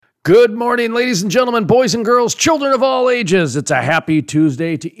Good morning, ladies and gentlemen, boys and girls, children of all ages. It's a happy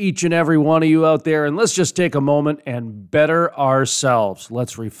Tuesday to each and every one of you out there, and let's just take a moment and better ourselves.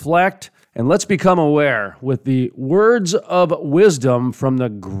 Let's reflect, and let's become aware with the words of wisdom from the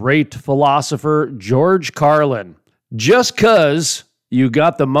great philosopher George Carlin. Just 'cause you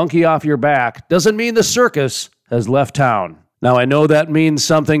got the monkey off your back doesn't mean the circus has left town. Now, I know that means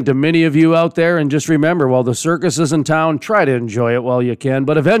something to many of you out there, and just remember, while the circus is in town, try to enjoy it while you can,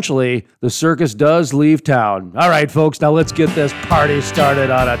 but eventually, the circus does leave town. All right, folks, now let's get this party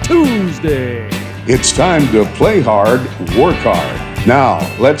started on a Tuesday. It's time to play hard, work hard. Now,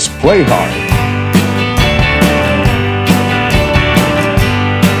 let's play hard.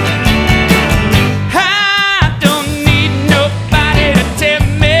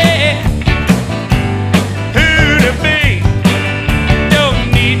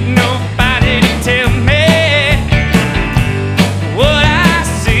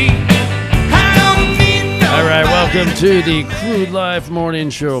 Welcome to the Crude Life Morning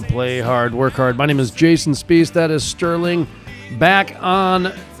Show. Play hard, work hard. My name is Jason Spees. That is Sterling. Back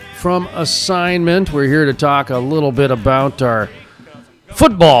on from assignment. We're here to talk a little bit about our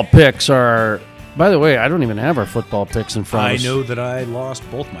football picks. By the way, I don't even have our football picks in front of us. I know that I lost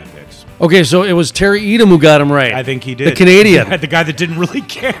both my picks. Okay, so it was Terry Edom who got them right. I think he did. The Canadian. The guy that didn't really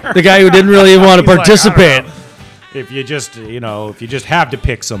care. The guy who didn't really want to participate. If you just have to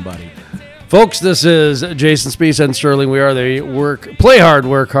pick somebody. Folks, this is Jason Spees and Sterling. We are the Play Hard,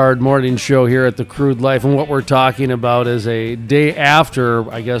 Work Hard morning show here at the Crude Life. And what we're talking about is a day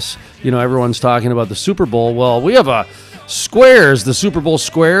after, I guess, everyone's talking about the Super Bowl. Well, we have squares, the Super Bowl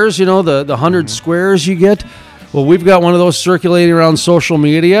squares, the 100 squares you get. Well, we've got one of those circulating around social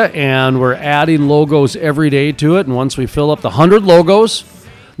media, and we're adding logos every day to it. And once we fill up the 100 logos,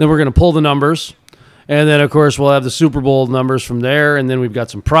 then we're going to pull the numbers. And then, of course, we'll have the Super Bowl numbers from there, and then we've got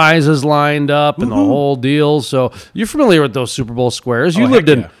some prizes lined up and the whole deal. So you're familiar with those Super Bowl squares. You lived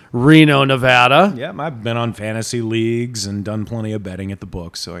in Reno, Nevada. Yeah, I've been on fantasy leagues and done plenty of betting at the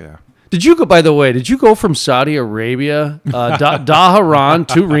books, so yeah. Did you go from Saudi Arabia, Dhahran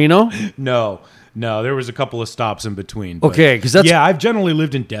to Reno? No, there was a couple of stops in between. Okay, because that's... Yeah, I've generally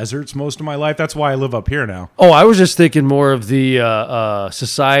lived in deserts most of my life. That's why I live up here now. Oh, I was just thinking more of the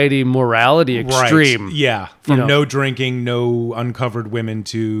society morality extreme. Right, yeah. From no drinking, no uncovered women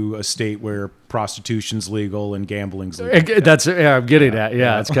to a state where prostitution's legal and gambling's legal. I'm getting at.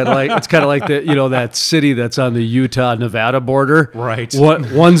 Yeah, it's kind of like the that city that's on the Utah-Nevada border. Right.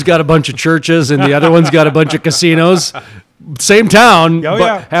 One's got a bunch of churches and the other one's got a bunch of casinos. Same town,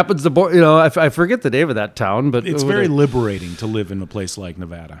 happens to I forget the name of that town, but it's very liberating to live in a place like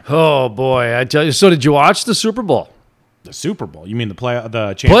Nevada. Oh boy, I tell you. So, did you watch the Super Bowl? The Super Bowl? You mean the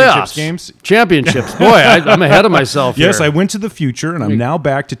championships playoffs games? Championships. Boy, I'm ahead of myself. Yes, here. I went to the future, and I'm now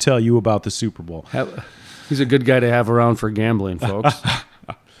back to tell you about the Super Bowl. He's a good guy to have around for gambling, folks.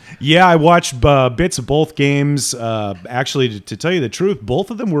 Yeah, I watched bits of both games. Actually, to tell you the truth,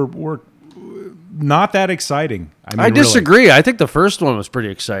 both of them were not that exciting. I disagree. Really. I think the first one was pretty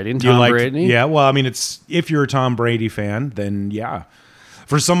exciting. Tom Brady. Yeah, well, I mean, if you're a Tom Brady fan, then yeah.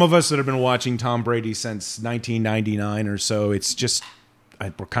 For some of us that have been watching Tom Brady since 1999 or so, it's just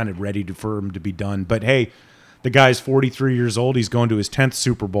we're kind of ready for him to be done. But hey, the guy's 43 years old. He's going to his 10th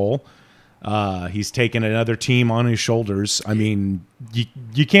Super Bowl. He's taken another team on his shoulders. I mean,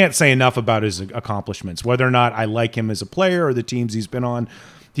 you can't say enough about his accomplishments. Whether or not I like him as a player or the teams he's been on,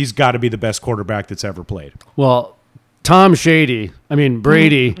 he's got to be the best quarterback that's ever played. Well, Brady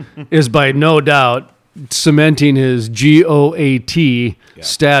is by no doubt cementing his GOAT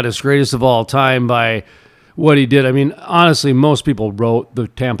status, greatest of all time, by what he did. I mean, honestly, most people wrote the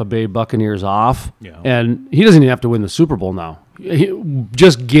Tampa Bay Buccaneers off, and he doesn't even have to win the Super Bowl now.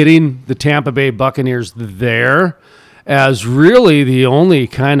 Just getting the Tampa Bay Buccaneers there as really the only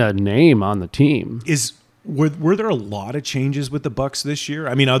kind of name on the team. Were there a lot of changes with the Bucs this year?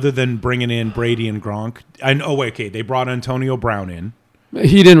 I mean, other than bringing in Brady and Gronk. They brought Antonio Brown in.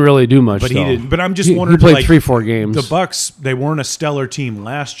 He didn't really do much, but he didn't. But I'm just wondering, he played 3-4 games. The Bucs, they weren't a stellar team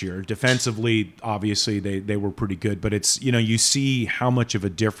last year. Defensively, obviously, they were pretty good. But it's you see how much of a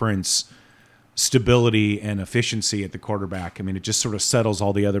difference stability and efficiency at the quarterback. I mean, it just sort of settles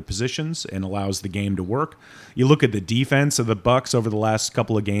all the other positions and allows the game to work. You look at the defense of the Bucs over the last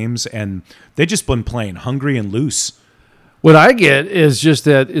couple of games, and they've just been playing hungry and loose. What I get is just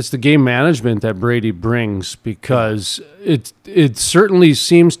that it's the game management that Brady brings, because it certainly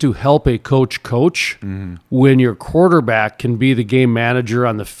seems to help a coach when your quarterback can be the game manager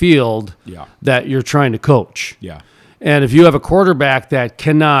on the field that you're trying to coach. Yeah. And if you have a quarterback that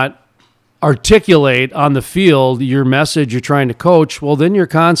cannot articulate on the field your message you're trying to coach, well, then you're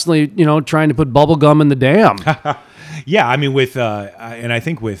constantly, trying to put bubble gum in the dam. Yeah, I mean, and I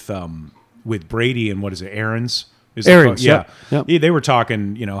think with Brady and what is it, Aaron's? Aaron's, yeah. Yep. They were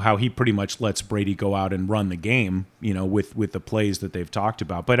talking, how he pretty much lets Brady go out and run the game, with the plays that they've talked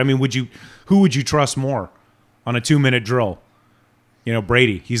about. But I mean, who would you trust more on a 2-minute drill?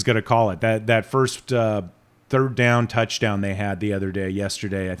 Brady, he's going to call it. That first third down touchdown they had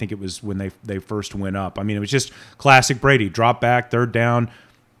yesterday, I think it was when they first went up. I mean, it was just classic Brady. Drop back, third down,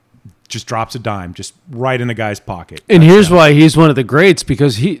 just drops a dime, just right in the guy's pocket. And here's why he's one of the greats,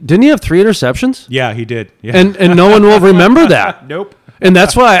 because didn't he have 3 interceptions? Yeah, he did. Yeah. And no one will remember that. Nope. And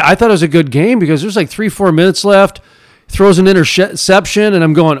that's why I thought it was a good game, because there's like 3-4 minutes left, throws an interception, and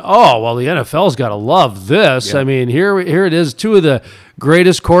I'm going, oh, well, the NFL's got to love this. Yeah. I mean, here it is, 2 of the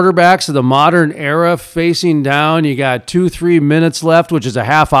greatest quarterbacks of the modern era facing down. You got 2-3 minutes left, which is a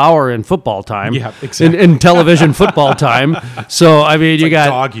half hour in football time. Yeah, exactly. In television football time. So, I mean, you got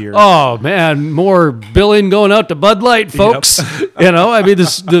dog year. Oh, man, more billing going out to Bud Light, folks. Yep. I mean,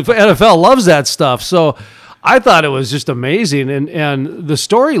 the NFL loves that stuff. So I thought it was just amazing, and the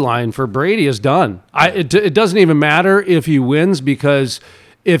storyline for Brady is done. It doesn't even matter if he wins, because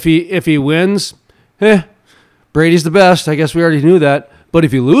if he wins, Brady's the best. I guess we already knew that. But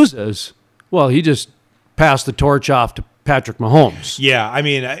if he loses, well, he just passed the torch off to Patrick Mahomes. Yeah, I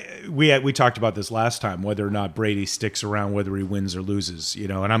mean, we talked about this last time, whether or not Brady sticks around, whether he wins or loses.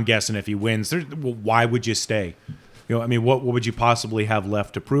 And I'm guessing if he wins, why would you stay? I mean, what would you possibly have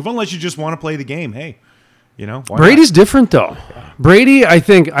left to prove, unless you just want to play the game? Hey. Brady's different, though. Yeah. Brady, I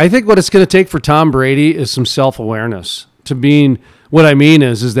think what it's going to take for Tom Brady is some self-awareness. What I mean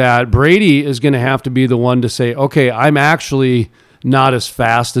is that Brady is going to have to be the one to say, okay, I'm actually not as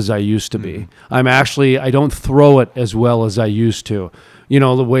fast as I used to be. I don't throw it as well as I used to.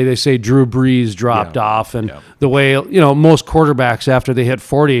 The way they say Drew Brees dropped off, and the way, most quarterbacks after they hit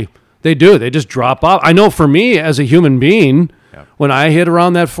 40, they just drop off. I know for me as a human being, when I hit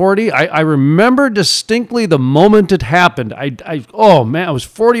around that 40, I remember distinctly the moment it happened. Oh man, I was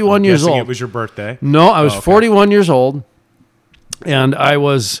 41 years old. It was your birthday? No, I was 41 years old, and I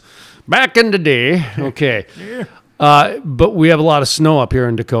was back in the day. Okay, but we have a lot of snow up here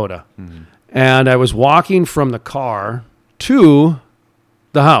in Dakota, and I was walking from the car to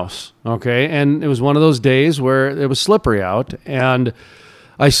the house. Okay, and it was one of those days where it was slippery out, and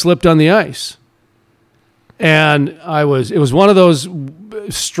I slipped on the ice. And it was one of those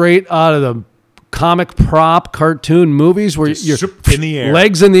straight out of the comic prop cartoon movies where you're in the air,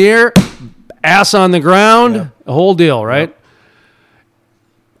 legs in the air, ass on the ground, the whole deal, right? Yep.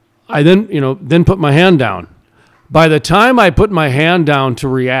 I then put my hand down. By the time I put my hand down to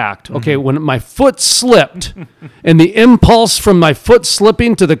react, when my foot slipped, and the impulse from my foot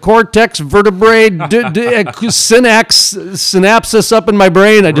slipping to the cortex vertebrae synapses up in my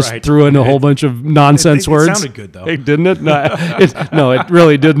brain, I just threw in a whole bunch of nonsense words. It sounded good, though. Didn't it? No, it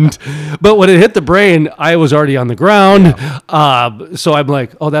really didn't. But when it hit the brain, I was already on the ground. Yeah. So I'm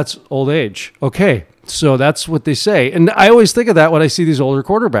like, oh, that's old age. Okay, so that's what they say. And I always think of that when I see these older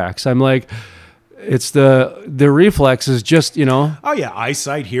quarterbacks. I'm like, it's the reflexes, just, Oh yeah,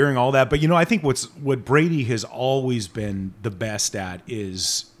 eyesight, hearing, all that. But I think what Brady has always been the best at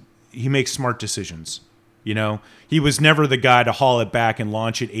is he makes smart decisions. He was never the guy to haul it back and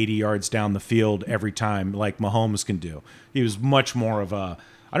launch it 80 yards down the field every time like Mahomes can do. He was much more of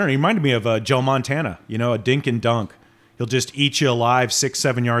he reminded me of Joe Montana. A dink and dunk. He'll just eat you alive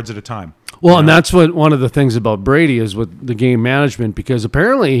 6-7 yards at a time. Well, and that's what one of the things about Brady is with the game management, because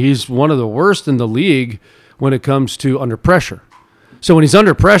apparently he's one of the worst in the league when it comes to under pressure. So when he's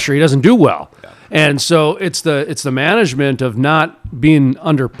under pressure, he doesn't do well. Yeah. And so it's the management of not being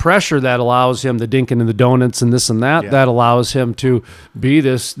under pressure that allows him the dinking and the donuts and this and that, that allows him to be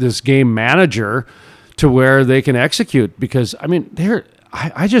this game manager to where they can execute. Because, I mean,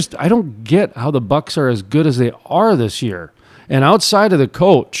 I don't get how the Bucs are as good as they are this year. And outside of the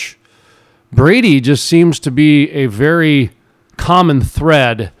coach, Brady just seems to be a very common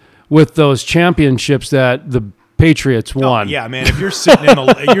thread with those championships that the Patriots won. Yeah, man. If you're sitting in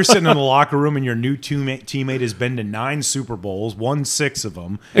the locker room and your new teammate has been to 9 Super Bowls, won 6 of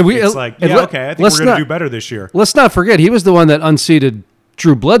them, it's like, I think we're going to do better this year. Let's not forget, he was the one that unseated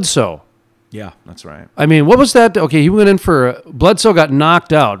Drew Bledsoe. Yeah, that's right. I mean, what was that? Okay, he went in for Bledsoe got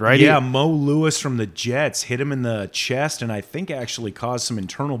knocked out, right? Yeah, Mo Lewis from the Jets hit him in the chest, and I think actually caused some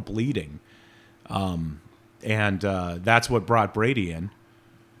internal bleeding. And that's what brought Brady in.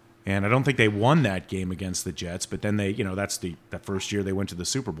 And I don't think they won that game against the Jets, but then they, that's that first year they went to the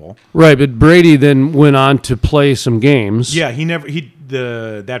Super Bowl. Right, but Brady then went on to play some games. Yeah,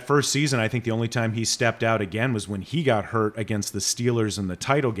 that first season, I think the only time he stepped out again was when he got hurt against the Steelers in the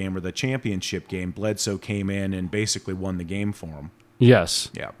title game or the championship game. Bledsoe came in and basically won the game for him. Yes.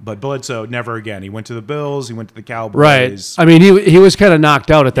 Yeah, but Bledsoe never again. He went to the Bills. He went to the Cowboys. Right. I mean, he was kind of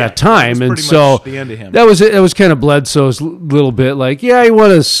knocked out at that time, and so the end of him. That was kind of Bledsoe's little bit like, yeah, he won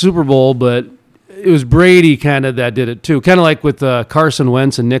a Super Bowl, but it was Brady kind of that did it too. Kind of like with Carson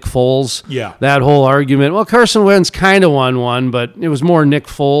Wentz and Nick Foles. Yeah. That whole argument. Well, Carson Wentz kind of won one, but it was more Nick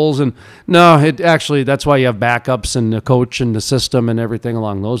Foles. And no, it actually, that's why you have backups and the coach and the system and everything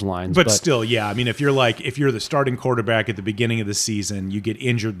along those lines. But still, yeah. I mean, if you're the starting quarterback at the beginning of the season, you get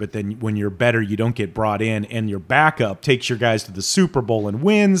injured, but then when you're better, you don't get brought in, and your backup takes your guys to the Super Bowl and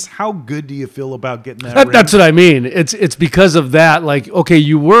wins. How good do you feel about getting that ring? That's what I mean. It's because of that. Like, okay,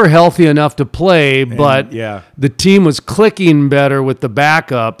 you were healthy enough to play, but the team was clicking better with the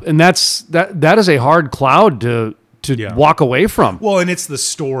backup, and that is a hard cloud to walk away from. Well, and it's the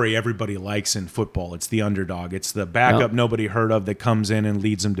story everybody likes in football. It's the underdog. It's the backup nobody heard of that comes in and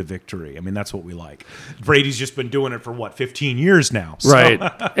leads them to victory. I mean, that's what we like. Brady's just been doing it for 15 years now. So. Right.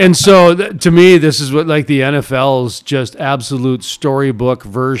 And so to me, this is what like the NFL's just absolute storybook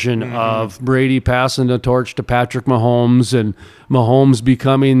version of Brady passing the torch to Patrick Mahomes, and Mahomes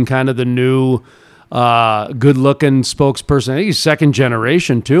becoming kind of the new good-looking spokesperson. I think he's second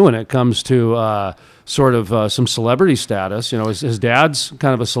generation too when it comes to sort of some celebrity status. You know, his dad's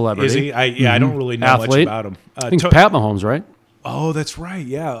kind of a celebrity. Is he? I don't really know Athlete. much about him. I think Pat Mahomes, right? Oh, that's right.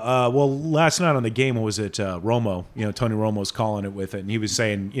 Yeah. Well, last night on the game, what was it? Romo. You know, Tony Romo's calling it with it, and he was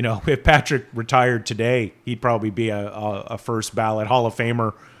saying, you know, if Patrick retired today, he'd probably be a first ballot Hall of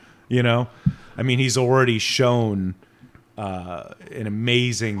Famer. You know, I mean, he's already shown an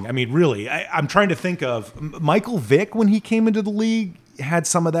amazing. I mean, really, I'm trying to think of Michael Vick when he came into the league. Had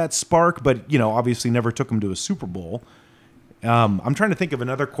some of that spark, but, you know, obviously never took him to a Super Bowl. I'm trying to think of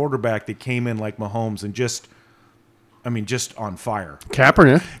another quarterback that came in like Mahomes and just on fire.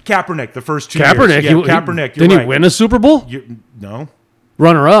 Kaepernick, the first 2 years. Yeah, Kaepernick. Didn't he win a Super Bowl? No.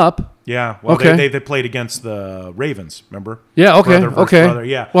 Runner-up. Yeah. Well, okay. They played against the Ravens, remember? Yeah, okay. Brother,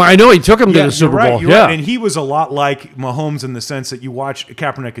 yeah. Well, I know he took him to the Super Bowl. You're right. And he was a lot like Mahomes in the sense that you watch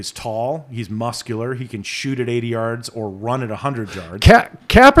Kaepernick is tall, he's muscular, he can shoot at 80 yards or run at 100 yards.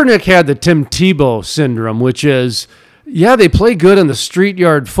 Kaepernick had the Tim Tebow syndrome, which is, yeah, they play good in the street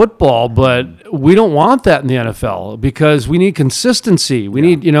yard football, but we don't want that in the NFL because we need consistency. We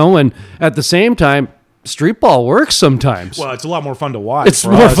need, you know, and at the same time, street ball works sometimes. Well, it's a lot more fun to watch. It's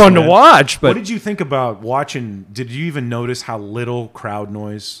more fun to watch. But what did you think about watching? Did you even notice how little crowd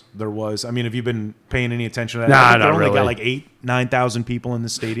noise there was? I mean, have you been paying any attention to that? Nah, not really. They only got like 9,000 people in the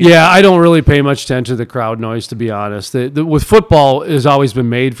stadium. Yeah, I don't really pay much attention to the crowd noise, to be honest. With football, it has always been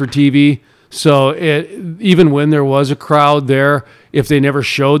made for TV. So even when there was a crowd there, if they never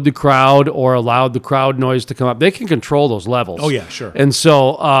showed the crowd or allowed the crowd noise to come up, they can control those levels. Oh, yeah, sure. And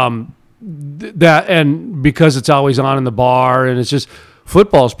so and because it's always on in the bar, and it's just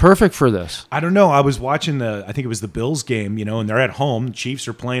football is perfect for this. I don't know. I was watching I think it was the Bills game, you know, and they're at home. The Chiefs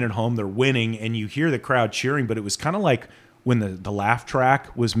are playing at home. They're winning, and you hear the crowd cheering, but it was kind of like when the laugh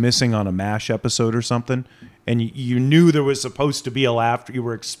track was missing on a MASH episode or something, and you knew there was supposed to be a laugh. You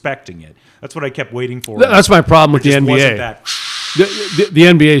were expecting it. That's what I kept waiting for. That's my problem with the NBA. The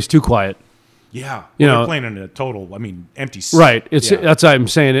NBA is too quiet. Yeah, you know, they're playing in a total, empty seat. Right. That's what I'm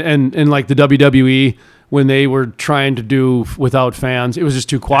saying. And like the WWE, when they were trying to do without fans, it was just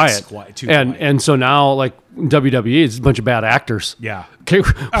too quiet. Too quiet. And so now, like WWE, it's a bunch of bad actors. Yeah. Okay.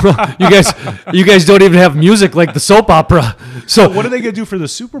 Well, you guys don't even have music like the soap opera. So what are they going to do for the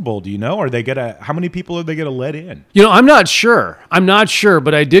Super Bowl? Do you know? Are they how many people are they going to let in? You know, I'm not sure,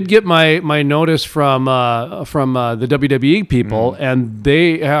 but I did get my notice from the WWE people, and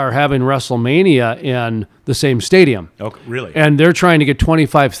they are having WrestleMania in the same stadium. Okay, really? And they're trying to get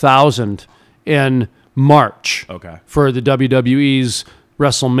 25,000 in March. Okay. For the WWE's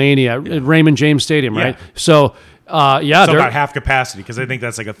WrestleMania at Raymond James Stadium, right? Yeah. So, so about half capacity, because I think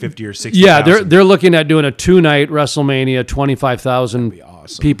that's like a 50 or 60. Yeah, they're looking at doing a 2-night WrestleMania, 25,000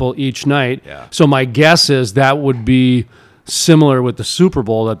 people each night. Yeah. So my guess is that would be similar with the Super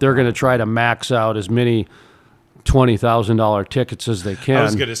Bowl, that they're going to try to max out as many $20,000 tickets as they can. I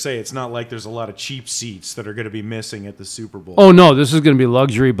was going to say, it's not like there's a lot of cheap seats that are going to be missing at the Super Bowl. Oh no, this is going to be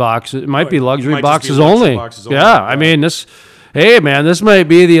luxury boxes. It might be luxury boxes only. Yeah, I mean this. Hey, man, this might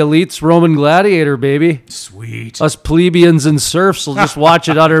be the Elite's Roman Gladiator, baby. Sweet. Us plebeians and serfs will just watch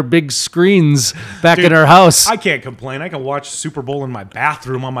it on our big screens back in our house. I can't complain. I can watch Super Bowl in my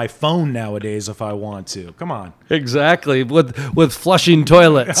bathroom on my phone nowadays if I want to. Come on. Exactly, with flushing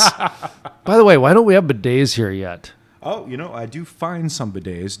toilets. By the way, why don't we have bidets here yet? Oh, I do find some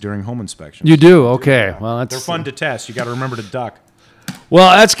bidets during home inspections. You do? Okay. Well, they're fun to test. You got to remember to duck.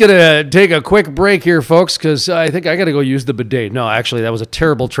 Well, that's going to take a quick break here, folks, because I think I got to go use the bidet. No, actually, that was a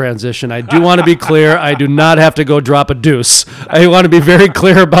terrible transition. I do want to be clear. I do not have to go drop a deuce. I want to be very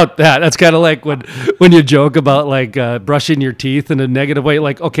clear about that. That's kind of like when you joke about like brushing your teeth in a negative way.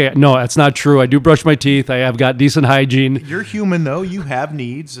 Like, okay, no, that's not true. I do brush my teeth. I have got decent hygiene. You're human, though. You have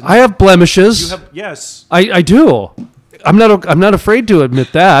needs. I have blemishes. Yes. I do. I'm not afraid to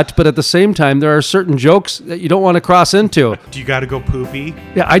admit that, but at the same time, there are certain jokes that you don't want to cross into. Do you got to go poopy?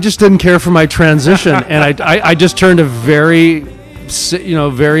 Yeah, I just didn't care for my transition, and I just turned a very.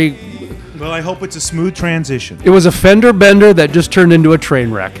 Well, I hope it's a smooth transition. It was a fender bender that just turned into a train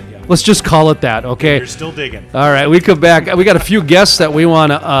wreck. Yeah. Let's just call it that, okay? You're still digging. All right, we come back. We got a few guests that we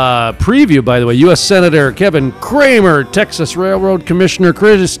want to preview, by the way. U.S. Senator Kevin Cramer, Texas Railroad Commissioner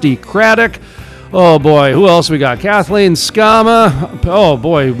Christy Craddock. Oh, boy. Who else we got? Kathleen Skama. Oh,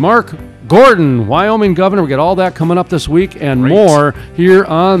 boy. Mark Gordon, Wyoming governor. We got all that coming up this week and more here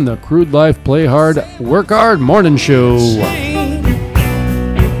on the Crude Life Play Hard, Work Hard Morning Show.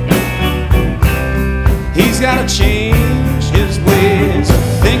 He's got to change his ways of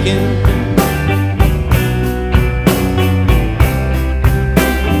thinking.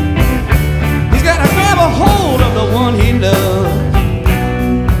 He's got to grab a hold of the one he loves.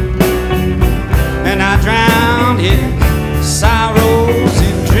 And I drowned his sorrows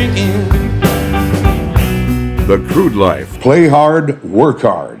in drinking. The Crude Life. Play hard, work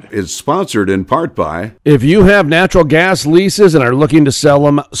hard. Is sponsored in part by... If you have natural gas leases and are looking to sell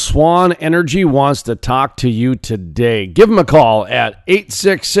them, Swan Energy wants to talk to you today. Give them a call at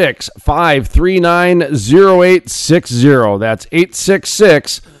 866-539-0860. That's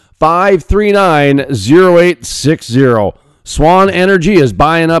 866-539-0860. Swan Energy is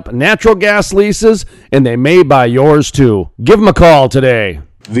buying up natural gas leases, and they may buy yours too. Give them a call today.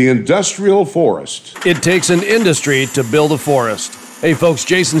 The industrial forest. It takes an industry to build a forest. Hey folks,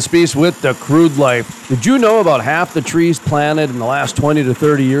 Jason Spees with The Crude Life. Did you know about half the trees planted in the last 20 to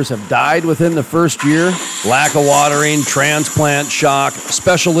 30 years have died within the first year? Lack of watering, transplant shock,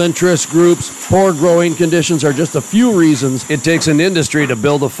 special interest groups, poor growing conditions are just a few reasons it takes an industry to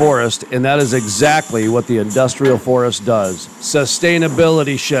build a forest, and that is exactly what the industrial forest does.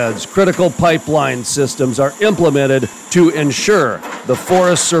 Sustainability sheds, critical pipeline systems are implemented to ensure the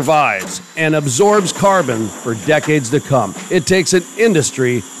forest survives and absorbs carbon for decades to come. It takes an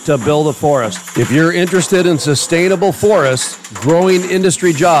industry to build a forest. If you're interested in sustainable forests, growing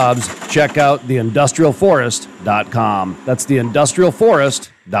industry jobs, check out theindustrialforest.com. That's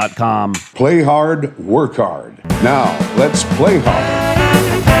theindustrialforest.com. Play hard, work hard. Now, let's play hard.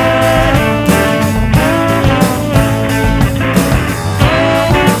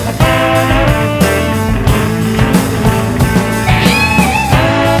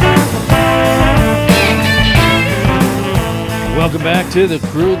 Welcome back to the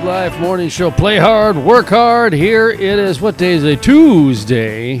Crude Life Morning Show. Play hard, work hard. Here it is. What day is it?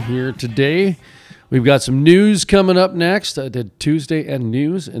 Tuesday here today. We've got some news coming up next. I did Tuesday and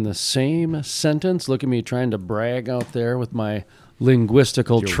news in the same sentence. Look at me trying to brag out there with my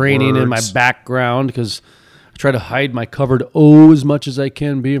linguistical training in my background, because I try to hide my covered O as much as I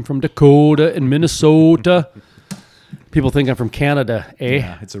can, being from Dakota and Minnesota. People think I'm from Canada, eh?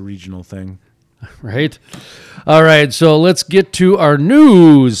 Yeah, it's a regional thing. Right? All right, so let's get to our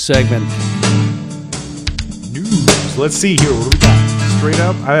news segment. News. Let's see here. What do we got? Straight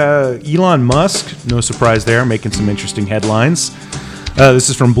up. Elon Musk, no surprise there, making some interesting headlines.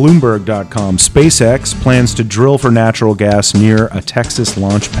 This is from Bloomberg.com. SpaceX plans to drill for natural gas near a Texas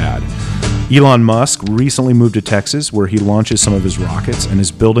launch pad. Elon Musk recently moved to Texas, where he launches some of his rockets and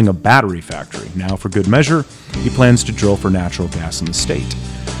is building a battery factory. Now, for good measure, he plans to drill for natural gas in the state.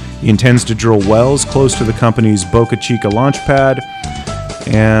 He intends to drill wells close to the company's Boca Chica launch pad.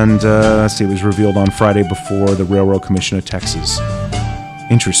 And let's see, it was revealed on Friday before the Railroad Commission of Texas.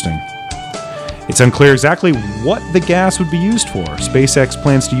 Interesting. It's unclear exactly what the gas would be used for. SpaceX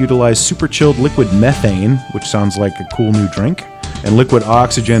plans to utilize super chilled liquid methane, which sounds like a cool new drink, and liquid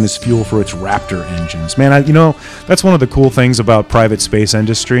oxygen as fuel for its Raptor engines. Man, that's one of the cool things about private space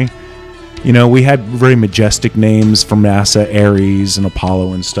industry. You know, we had very majestic names from NASA, Ares, and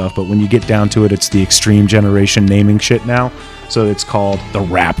Apollo and stuff, but when you get down to it, it's the extreme generation naming shit now. So it's called the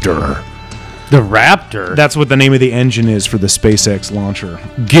Raptor. The Raptor? That's what the name of the engine is for the SpaceX launcher.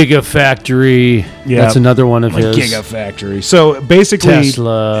 Gigafactory. Yeah. That's another one of his. Gigafactory. So basically,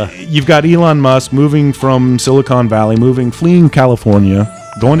 Tesla. You've got Elon Musk moving from Silicon Valley, fleeing California,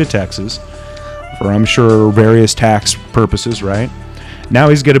 going to Texas for, I'm sure, various tax purposes, right? Now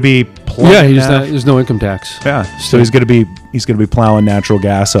he's going to be plowing. Yeah, there's no income tax. Yeah, so he's going to be plowing natural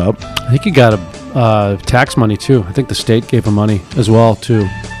gas up. I think he got a tax money too. I think the state gave him money as well to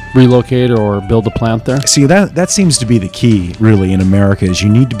relocate or build a plant there. See, that seems to be the key, really, in America, is you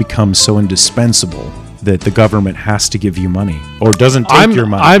need to become so indispensable that the government has to give you money or doesn't take your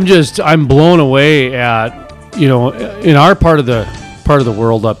money. I'm blown away at, in our part of the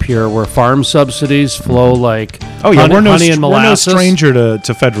world up here where farm subsidies flow like honey and molasses. We're no stranger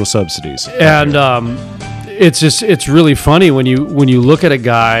to federal subsidies. And it's really funny when you look at a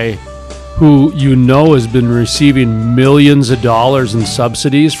guy who has been receiving millions of dollars in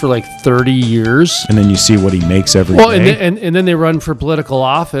subsidies for like 30 years. And then you see what he makes every day. And then they run for political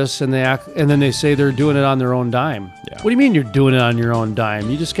office and then they say they're doing it on their own dime. Yeah. What do you mean you're doing it on your own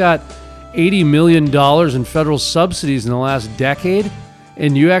dime? You just got $80 million in federal subsidies in the last decade,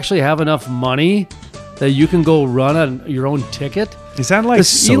 and you actually have enough money that you can go run on your own ticket? Is that like this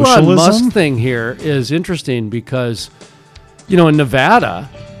socialism? Elon Musk thing here is interesting because, in Nevada,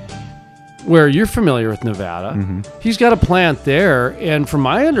 where you're familiar with Nevada, he's got a plant there, and from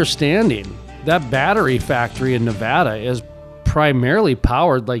my understanding, that battery factory in Nevada is primarily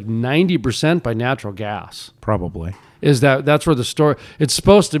powered like 90% by natural gas. Probably. That's where the store, it's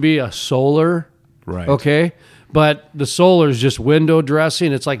supposed to be a solar, right? Okay, but the solar is just window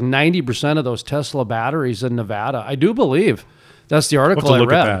dressing. It's like 90% of those Tesla batteries in Nevada. I do believe that's the article I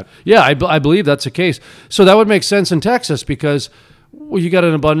read. At that. Yeah, I believe that's the case. So that would make sense in Texas because you got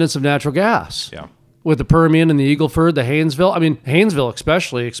an abundance of natural gas. Yeah. With the Permian and the Eagle Ford, the Haynesville. I mean, Haynesville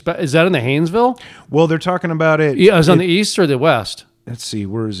especially. Is that in the Haynesville? Well, they're talking about it. Yeah, is it on the east or the west? Let's see.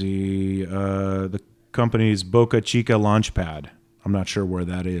 Where is he? The company's Boca Chica Launchpad. I'm not sure where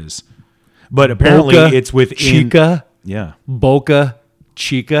that is. But apparently it's within... Chica? Yeah. Boca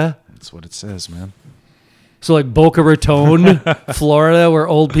Chica? That's what it says, man. So like Boca Raton, Florida, where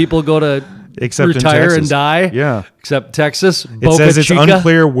old people go to retire and die? Yeah. Except Texas, It Boca says it's Chica?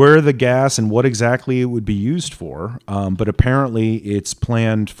 unclear where the gas and what exactly it would be used for, but apparently it's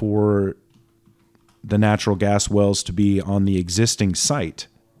planned for the natural gas wells to be on the existing site.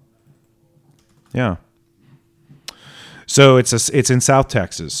 Yeah. So it's in South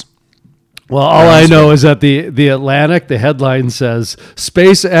Texas. Well, all I know is that the Atlantic, the headline says,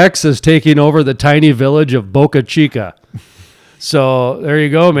 SpaceX is taking over the tiny village of Boca Chica. So there you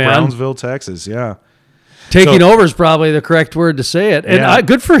go, man. Brownsville, Texas, yeah. Taking over is probably the correct word to say it. And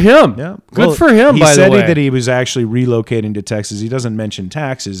good for him. Yeah. Good for him, by the way. He said that he was actually relocating to Texas. He doesn't mention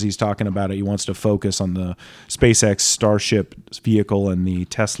taxes. He's talking about it. He wants to focus on the SpaceX Starship vehicle and the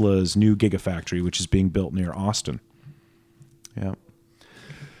Tesla's new Gigafactory, which is being built near Austin. Yeah.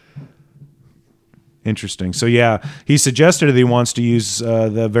 Interesting. So, yeah, he suggested that he wants to use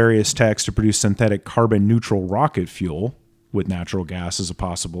the various techs to produce synthetic carbon-neutral rocket fuel with natural gas as a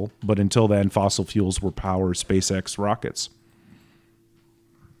possible. But until then, fossil fuels will power SpaceX rockets.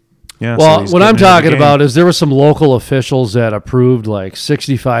 Yeah. Well, what I'm talking about is there were some local officials that approved like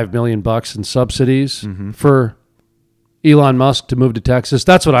 $65 million in subsidies for Elon Musk to move to Texas.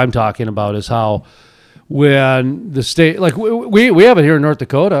 That's what I'm talking about, is how when the state, like we have it here in North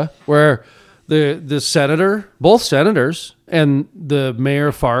Dakota, where the senator, both senators and the mayor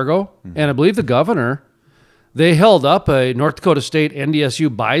of Fargo, and I believe the governor, they held up a North Dakota State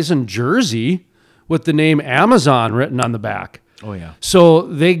NDSU Bison jersey with the name Amazon written on the back. Oh, yeah. So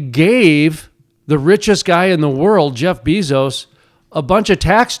they gave the richest guy in the world, Jeff Bezos, a bunch of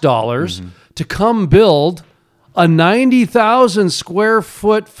tax dollars to come build a 90,000 square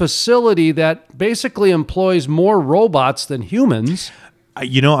foot facility that basically employs more robots than humans.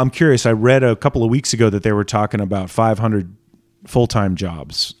 I'm curious. I read a couple of weeks ago that they were talking about 500 full-time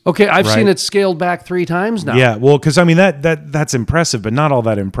jobs. Okay, I've seen it scaled back 3 times now. Yeah, well, because I mean that's impressive, but not all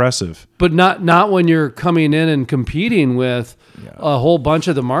that impressive. But not when you're coming in and competing with a whole bunch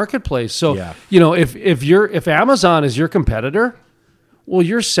of the marketplace. So if Amazon is your competitor, well,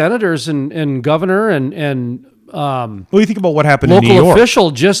 your senators and governor and well, you think about what happened in New local York.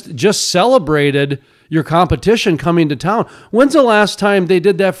 official just celebrated your competition coming to town. When's the last time they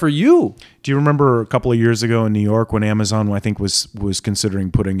did that for you? Do you remember a couple of years ago in New York when Amazon, I think, was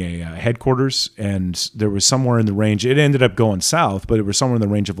considering putting a headquarters, and there was somewhere in the range, it ended up going south, but it was somewhere in the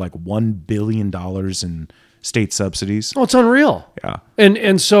range of like $1 billion in state subsidies. Oh, it's unreal. Yeah.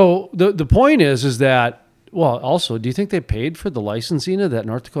 And so the point is that, well, also, do you think they paid for the licensing of that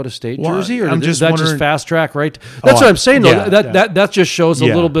North Dakota State jersey, or is that just fast track? Right. That's what I'm saying. Though. That just shows a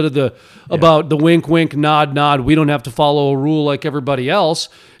little bit of about the wink, wink, nod, nod. We don't have to follow a rule like everybody else,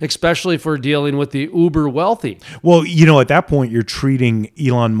 especially if we're dealing with the uber wealthy. Well, at that point, you're treating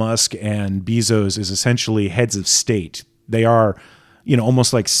Elon Musk and Bezos as essentially heads of state. They are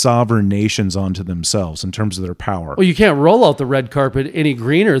almost like sovereign nations onto themselves in terms of their power. Well, you can't roll out the red carpet any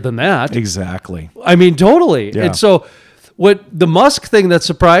greener than that. Exactly. I mean, totally. Yeah. And so what the Musk thing that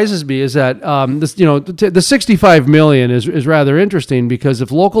surprises me is that the 65 million is rather interesting, because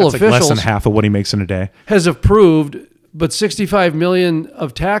if local That's officials like less than half of what he makes in a day. has approved, but 65 million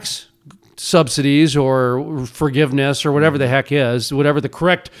of tax subsidies or forgiveness or whatever the heck is, whatever the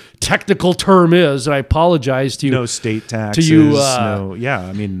correct technical term is, and I apologize to you. No state taxes. To you,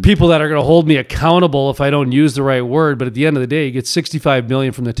 people that are going to hold me accountable if I don't use the right word, but at the end of the day, you get 65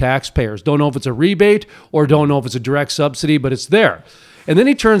 million from the taxpayers. Don't know if it's a rebate or don't know if it's a direct subsidy, but it's there. And then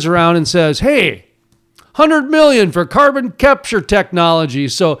he turns around and says, hey, 100 million for carbon capture technology.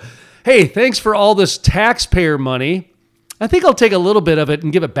 So, hey, thanks for all this taxpayer money. I think I'll take a little bit of it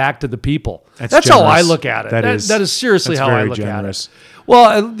and give it back to the people. That's how I look at it. That is seriously how I look at it.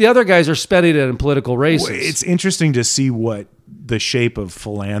 Well, the other guys are spending it in political races. It's interesting to see what the shape of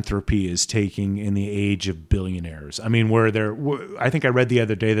philanthropy is taking in the age of billionaires. I mean, I think I read the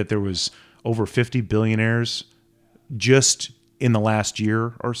other day that there was over 50 billionaires just in the last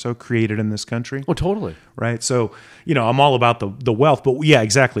year or so created in this country. Oh, totally. Right. So, I'm all about the wealth, but yeah,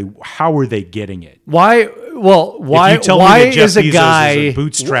 exactly. How are they getting it? Why is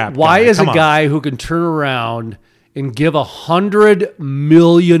a guy who can turn around and give $100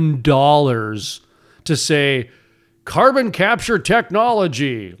 million to say carbon capture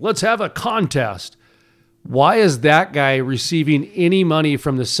technology, let's have a contest? Why is that guy receiving any money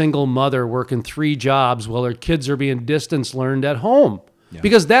from the single mother working 3 jobs while her kids are being distance learned at home? Yeah.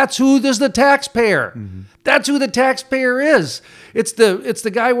 Because that's who is the taxpayer. Mm-hmm. That's who the taxpayer is. It's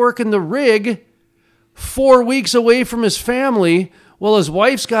the guy working the rig 4 weeks away from his family while his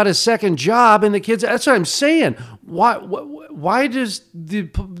wife's got his second job and the kids. That's what I'm saying. Why does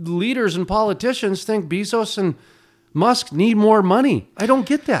the leaders and politicians think Bezos and Musk need more money? I don't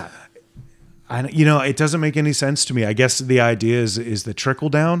get that. It doesn't make any sense to me. I guess the idea is the trickle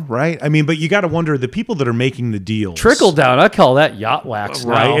down, right? I mean, but you got to wonder, the people that are making the deals. Trickle down, I call that yacht wax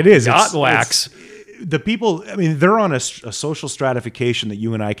now. Right, it is. Yacht wax. The people, I mean, they're on a social stratification that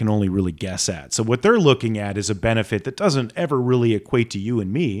you and I can only really guess at. So what they're looking at is a benefit that doesn't ever really equate to you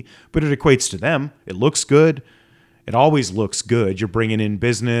and me, but it equates to them. It looks good. It always looks good. You're bringing in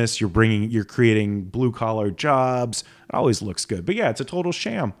business. You're creating blue collar jobs. It always looks good. But yeah, it's a total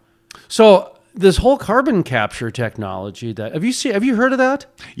sham. So this whole carbon capture technology, have you heard of that?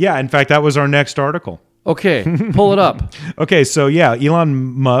 Yeah, in fact, that was our next article. Okay, pull it up. Okay, so yeah, Elon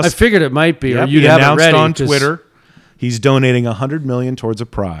Musk. I figured it might be, or you'd have it ready. On Twitter, he's donating $100 million towards a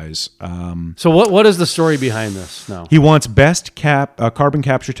prize. So what is the story behind this now? He wants best carbon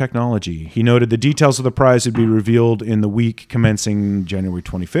capture technology. He noted the details of the prize would be revealed in the week commencing January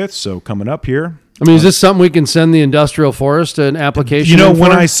 25th, so coming up here. I mean, is this something we can send the industrial forest an application?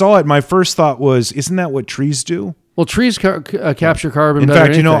 When I saw it, my first thought was, isn't that what trees do? Well, trees capture carbon. In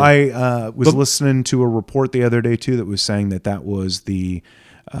fact, I was listening to a report the other day too that was saying that was that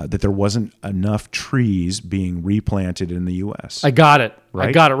there wasn't enough trees being replanted in the U.S. I got it. Right?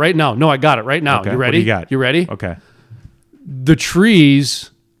 I got it right now. No, I got it right now. Okay. You ready? What do you got? You ready? Okay. The trees,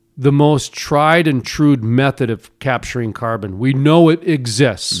 the most tried and true method of capturing carbon. We know it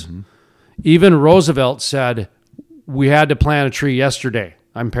exists. Mm-hmm. Even Roosevelt said we had to plant a tree yesterday.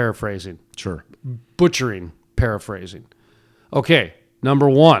 I'm paraphrasing. Sure. Paraphrasing. Okay, number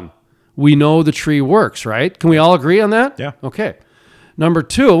 1, we know the tree works, right? Can we all agree on that? Yeah. Okay. Number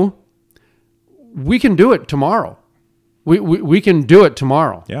 2, we can do it tomorrow. We can do it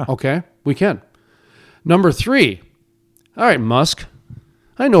tomorrow. Yeah. Okay, we can. Number 3, all right, Musk,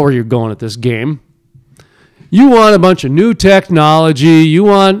 I know where you're going at this game. You want a bunch of new technology. You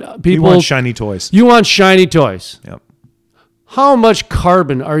want people. You want shiny toys. You want shiny toys. Yep. How much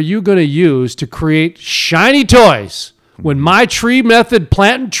carbon are you going to use to create shiny toys when my tree method,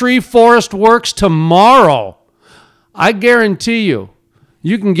 plant and tree forest works tomorrow? I guarantee you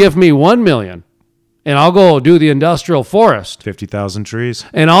can give me 1 million and I'll go do the industrial forest. 50,000 trees.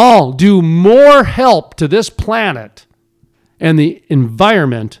 And I'll do more help to this planet and the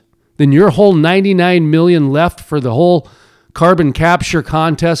environment than your whole 99 million left for the whole carbon capture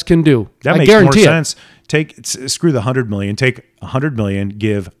contest can do. That makes more sense. Screw the 100 million. Take 100 million,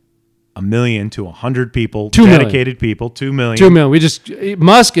 give $1 million to 100 people, dedicated people, 2 million. 2 million.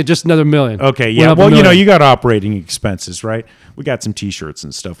 Musk, just another million. Okay, yeah. Well, you got operating expenses, right? We got some T-shirts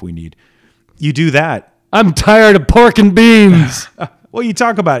and stuff we need. You do that. I'm tired of pork and beans. Well, you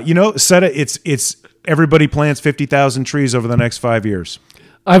talk about it. Set it. It's everybody plants 50,000 trees over the next 5 years.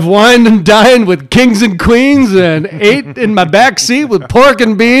 I've wined and dined with kings and queens and ate in my back seat with pork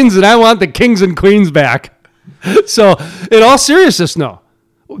and beans, and I want the kings and queens back. So, in all seriousness, no.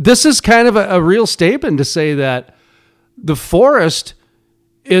 This is kind of a real statement to say that the forest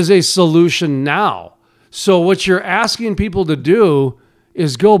is a solution now. So what you're asking people to do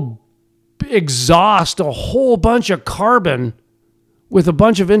is go exhaust a whole bunch of carbon with a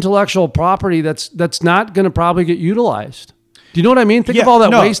bunch of intellectual property that's not going to probably get utilized. Do you know what I mean? Think of all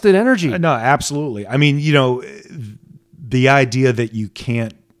that wasted energy. No, absolutely. I mean, the idea that you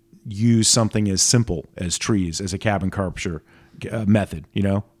can't use something as simple as trees as a carbon capture method,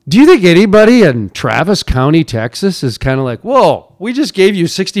 Do you think anybody in Travis County, Texas is kind of like, whoa, we just gave you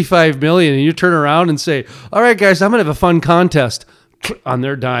 $65 million and you turn around and say, all right, guys, I'm going to have a fun contest on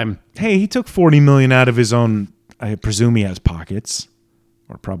their dime. Hey, he took $40 million out of his own, I presume he has pockets.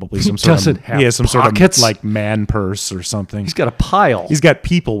 Or probably some sort of like man purse or something. He's got a pile. He's got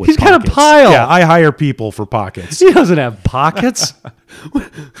people with pockets. He's got a pile. Yeah, I hire people for pockets. He doesn't have pockets.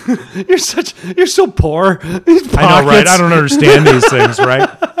 You're so poor. I know, right? I don't understand these things, right?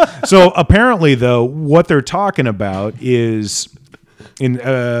 So apparently, though, what they're talking about is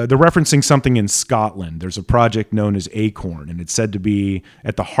they're referencing something in Scotland. There's a project known as Acorn, and it's said to be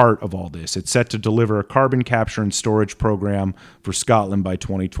at the heart of all this. It's set to deliver a carbon capture and storage program for Scotland by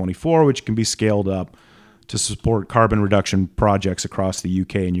 2024, which can be scaled up to support carbon reduction projects across the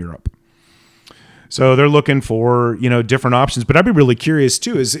UK and Europe. So they're looking for, different options. But I'd be really curious,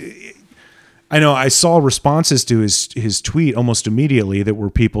 too, I know I saw responses to his tweet almost immediately that were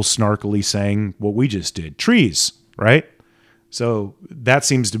people snarkily saying what we just did. Trees, right? So that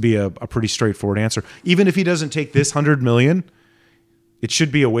seems to be a pretty straightforward answer. Even if he doesn't take this $100 million, it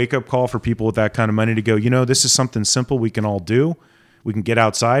should be a wake-up call for people with that kind of money to go, this is something simple we can all do. We can get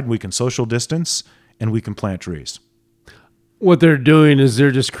outside, we can social distance, and we can plant trees. What they're doing is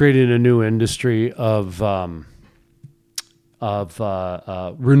they're just creating a new industry of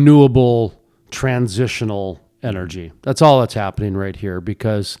renewable transitional energy. That's all that's happening right here,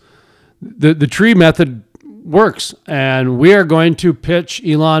 because the tree method works, and we are going to pitch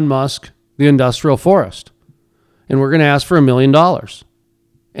Elon Musk the industrial forest, and we're going to ask for $1 million.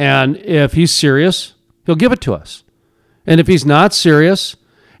 And if he's serious, he'll give it to us. And if he's not serious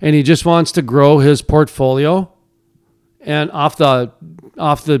and he just wants to grow his portfolio and off the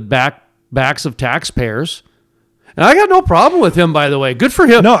backs of taxpayers, and I got no problem with him, by the way. Good for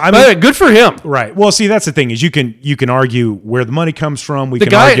him. No, I mean, good for him. Right. Well, see, that's the thing is you can argue where the money comes from. The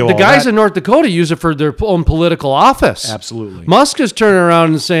guys in North Dakota use it for their own political office. Absolutely. Musk is turning around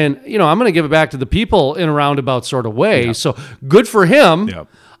and saying, I'm going to give it back to the people in a roundabout sort of way. Yep. So good for him. Yep.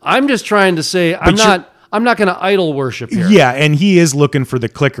 I'm just trying to say I'm not going to idol worship here. Yeah, and he is looking for the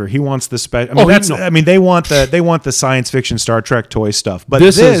clicker. He wants the special. They want the science fiction Star Trek toy stuff. But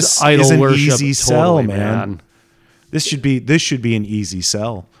this is idol an worship. Easy sell, man. This should be an easy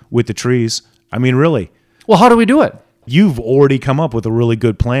sell with the trees. I mean, really. Well, how do we do it? You've already come up with a really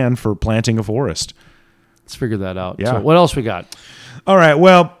good plan for planting a forest. Let's figure that out. Yeah. So what else we got? All right.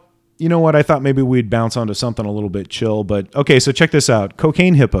 Well, you know what? I thought maybe we'd bounce onto something a little bit chill, but okay. So check this out.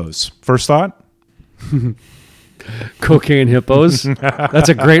 Cocaine hippos. First thought? Cocaine Hippos. That's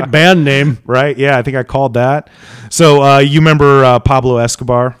a great band name. Right? Yeah, I think I called that. So you remember Pablo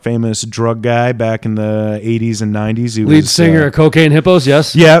Escobar, famous drug guy back in the 80s and 90s? He Lead singer of Cocaine Hippos,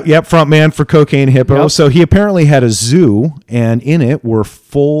 yes. Yep, front man for Cocaine Hippos. Yep. So he apparently had a zoo, and in it were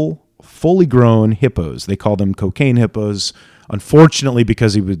fully grown hippos. They called them cocaine hippos. Unfortunately,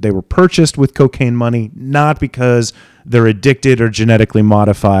 because they were purchased with cocaine money, not because they're addicted or genetically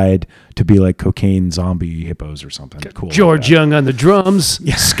modified to be like cocaine zombie hippos or something cool. George Young on the drums,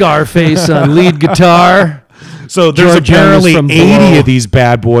 Scarface on lead guitar. So there's apparently 80 of these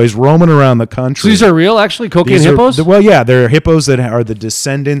bad boys roaming around the country. So these are real, actually, cocaine hippos? They're hippos that are the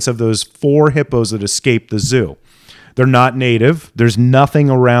descendants of those 4 hippos that escaped the zoo. They're not native. There's nothing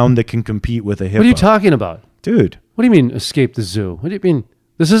around that can compete with a hippo. What are you talking about? Dude. What do you mean escape the zoo? What do you mean?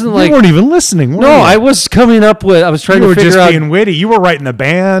 This isn't you like... You weren't even listening, were you? I was coming up with... I was trying to figure out... You were just being witty. You were writing the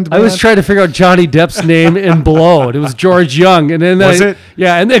band, man. I was trying to figure out Johnny Depp's name in Blow. It was George Young. And then was it?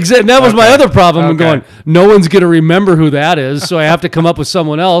 Yeah, and that was my other problem. I'm going, no one's going to remember who that is, so I have to come up with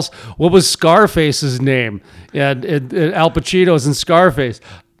someone else. What was Scarface's name? Yeah, Al Pacino's in Scarface.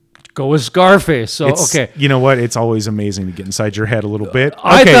 Go with Scarface. So okay, you know what? It's always amazing to get inside your head a little bit.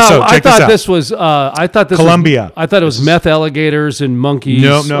 I thought this was Colombia. I thought it was meth alligators and monkeys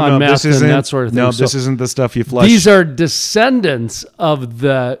on meth and that sort of thing. No, this isn't the stuff you flush. These are descendants of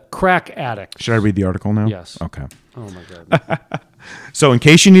the crack addict. Should I read the article now? Yes. Okay. Oh my God. So in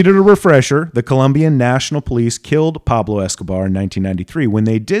case you needed a refresher, the Colombian National Police killed Pablo Escobar in 1993. When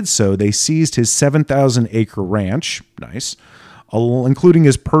they did so, they seized his 7,000-acre ranch. Nice. Including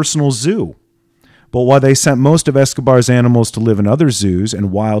his personal zoo. But while they sent most of Escobar's animals to live in other zoos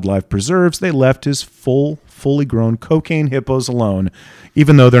and wildlife preserves, they left his fully grown cocaine hippos alone,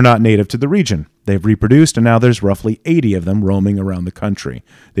 even though they're not native to the region. They've reproduced, and now there's roughly 80 of them roaming around the country.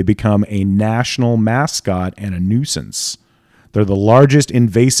 They become a national mascot and a nuisance. They're the largest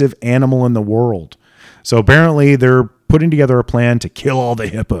invasive animal in the world. So apparently they're putting together a plan to kill all the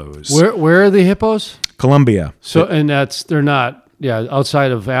hippos. Where are the hippos? Colombia. So, and they're not,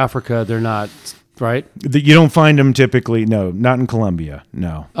 outside of Africa, they're not, right? You don't find them typically, no, not in Colombia,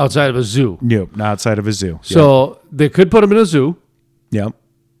 no. Outside of a zoo. Nope, not outside of a zoo. So they could put them in a zoo. Yep.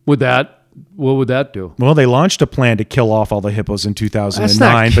 What would that do? Well, they launched a plan to kill off all the hippos in 2009, That's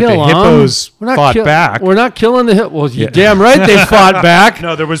not but the hippos fought back. We're not killing the hippos. Well, you're damn right they fought back.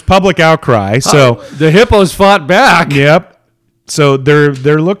 No, there was public outcry. So the hippos fought back. Yep. So they're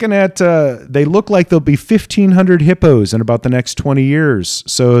looking at they look like there'll be 1,500 hippos in about the next 20 years.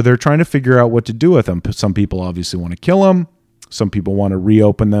 So they're trying to figure out what to do with them. Some people obviously want to kill them. Some people want to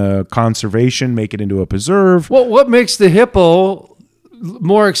reopen the conservation, make it into a preserve. Well, what makes the hippo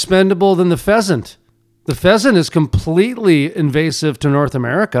more expendable than the pheasant? The pheasant is completely invasive to North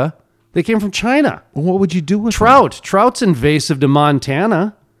America. They came from China. Well, what would you do with trout? Them? Trout's invasive to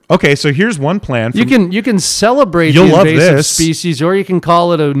Montana. Okay, so here's one plan. You can celebrate the invasive species, or you can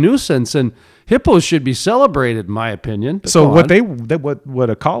call it a nuisance. And hippos should be celebrated, in my opinion. But so what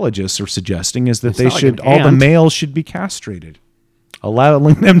ecologists are suggesting is that all the males should be castrated,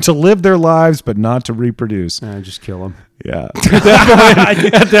 allowing them to live their lives but not to reproduce. Just kill them. Yeah.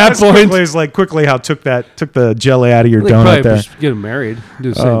 At that point, it's like quickly how took the jelly out of your donut there. Just get them married.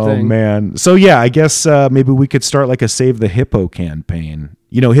 Do the same thing. Oh man. So yeah, I guess maybe we could start like a Save the Hippo campaign.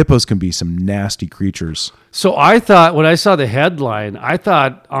 Hippos can be some nasty creatures. So I thought when I saw the headline,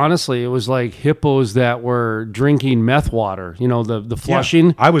 honestly it was like hippos that were drinking meth water. The flushing.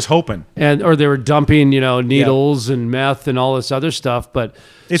 Yeah, I was hoping, or they were dumping needles and meth and all this other stuff. But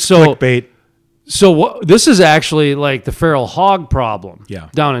it's clickbait. So this is actually like the feral hog problem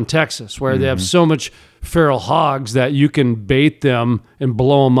down in Texas, where they have so much feral hogs that you can bait them and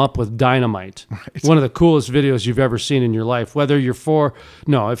blow them up with dynamite. Right. One of the coolest videos you've ever seen in your life. Whether you're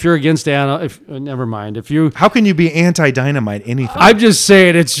if you're against never mind. How can you be anti-dynamite anything? I'm just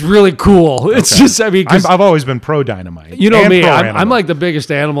saying it's really cool. It's just, I've always been pro-dynamite. You know me, I'm like the biggest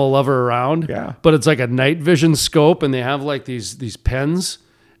animal lover around. Yeah. But it's like a night vision scope, and they have like these pens.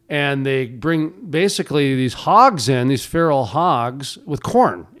 And they bring basically these hogs in, these feral hogs with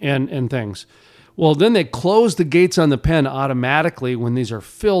corn and things. Well, then they close the gates on the pen automatically when these are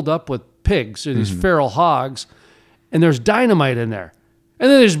filled up with pigs or these feral hogs, and there's dynamite in there. And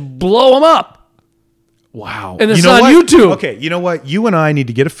then they just blow them up. Wow. And it's on YouTube. Okay, you know what? You and I need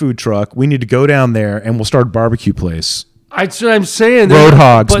to get a food truck. We need to go down there, and we'll start a barbecue place. That's what I'm saying. Road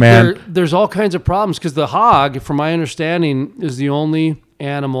hogs, man. There's all kinds of problems because the hog, from my understanding, is the only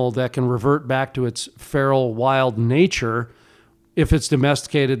animal that can revert back to its feral wild nature. If it's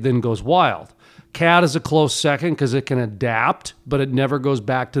domesticated, then goes wild. Cat is a close second because it can adapt, but it never goes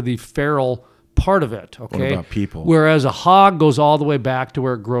back to the feral part of it. Okay. What about people? Whereas a hog goes all the way back to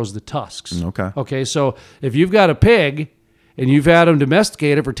where it grows the tusks. Okay. Okay. So if you've got a pig and you've had him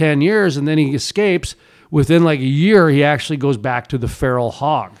domesticated for 10 years and then he escapes, within like a year, he actually goes back to the feral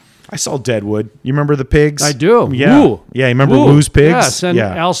hog. I saw Deadwood. You remember the pigs? I do. Yeah. Woo. Yeah, you remember Woo's pigs?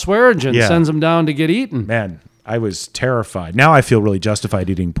 Al Swearingen sends them down to get eaten. Man, I was terrified. Now I feel really justified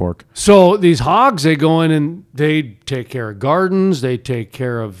eating pork. So these hogs, they go in and they take care of gardens. They take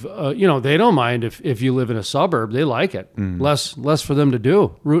care of, they don't mind if you live in a suburb. They like it. Less for them to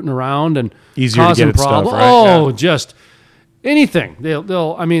do, rooting around and easier causing to get problems. Stuff, right? Just anything.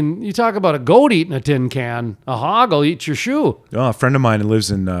 You talk about a goat eating a tin can, a hog will eat your shoe. Oh, a friend of mine who lives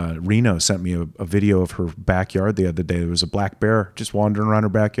in Reno sent me a video of her backyard the other day. There was a black bear just wandering around her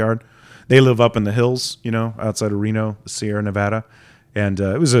backyard. They live up in the hills, outside of Reno, Sierra Nevada. And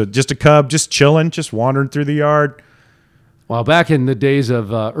it was just a cub, just chilling, just wandering through the yard. Well, back in the days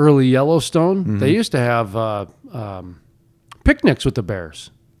of early Yellowstone, they used to have picnics with the bears.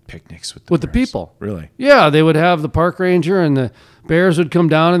 Picnics with the people. Really? Yeah, they would have the park ranger and the bears would come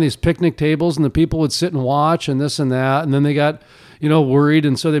down on these picnic tables and the people would sit and watch and this and that. And then they got, worried.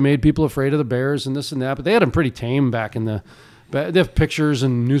 And so they made people afraid of the bears and this and that. But they had them pretty tame back in the... They have pictures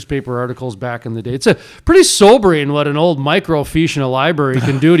and newspaper articles back in the day. It's a pretty sobering what an old microfiche in a library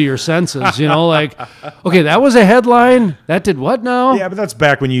can do to your senses. Okay, that was a headline. That did what now? Yeah, but that's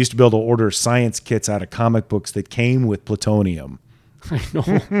back when you used to be able to order science kits out of comic books that came with plutonium. I know.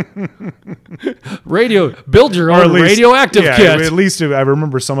 Build your own radioactive kit. At least I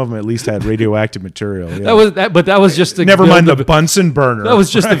remember some of them at least had radioactive material. Yeah. That was just never mind the Bunsen burner. That was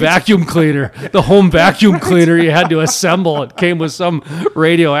just the vacuum cleaner, the home vacuum cleaner you had to assemble. It came with some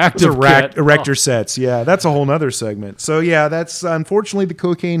radioactive kit. Erector sets. Yeah, that's a whole nother segment. So yeah, that's unfortunately the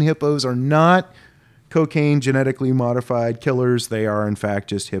cocaine hippos are not cocaine genetically modified killers. They are in fact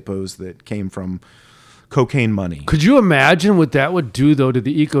just hippos that came from cocaine money. Could you imagine what that would do though to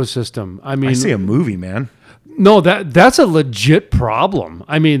the ecosystem? I mean, I see a movie, man. No, that's a legit problem.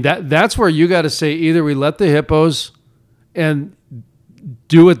 I mean, that's where you got to say either we let the hippos and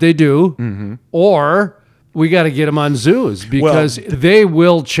do what they do, or we got to get them on zoos because they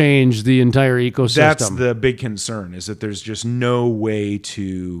will change the entire ecosystem. That's the big concern, is that there's just no way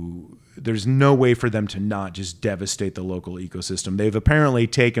for them to not just devastate the local ecosystem. They've apparently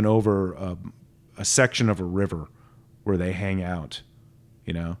taken over a section of a river where they hang out,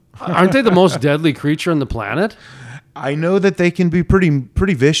 you know. Aren't they the most deadly creature on the planet? I know that they can be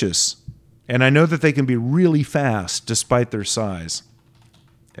pretty vicious, and I know that they can be really fast despite their size.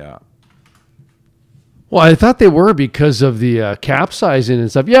 Yeah. Well, I thought they were because of the capsizing and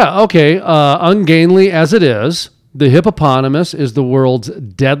stuff. Yeah, okay. Ungainly as it is, the hippopotamus is the world's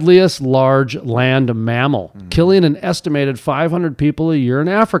deadliest large land mammal, killing an estimated 500 people a year in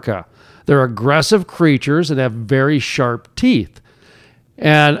Africa. They're aggressive creatures and have very sharp teeth.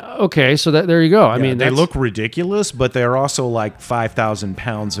 And okay, so there you go. I mean, they look ridiculous, but they're also like 5,000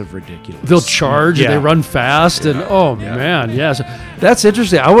 pounds of ridiculous. They'll charge and they run fast, and man, yes, that's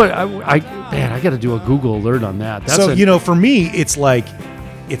interesting. I got to do a Google alert on that. For me, it's like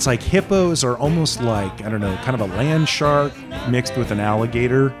hippos are almost like, I don't know, kind of a land shark mixed with an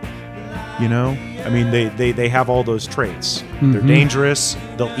alligator. You know, I mean, they have all those traits. They're dangerous.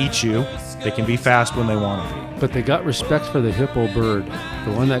 They'll eat you. They can be fast when they want to be. But they got respect for the hippo bird,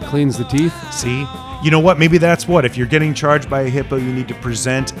 the one that cleans the teeth. See? You know what? Maybe that's what. If you're getting charged by a hippo, you need to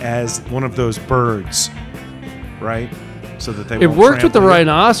present as one of those birds, right? So that they won't worked with the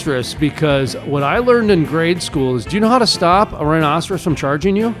rhinoceros, because what I learned in grade school is, do you know how to stop a rhinoceros from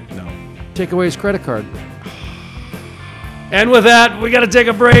charging you? No. Take away his credit card. And with that, we got to take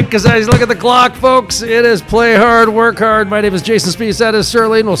a break because I look at the clock, folks. It is play hard, work hard. My name is Jason Spees. That is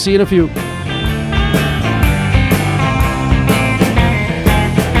Sterling. We'll see you in a few.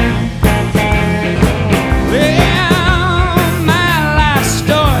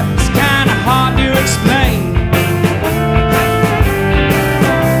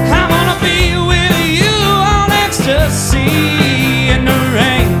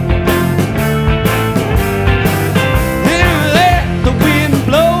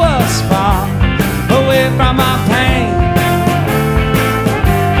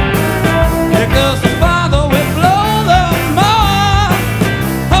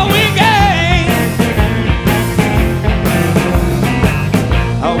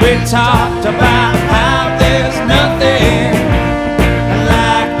 Talked about how there's nothing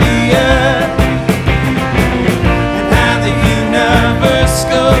like the earth, and how the universe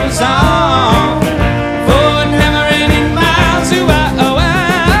goes on for never-ending miles.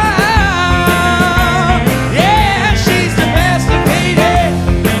 Yeah, she's domesticated.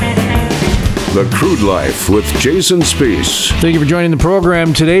 The Crude Life with Jason Spees. Thank you for joining the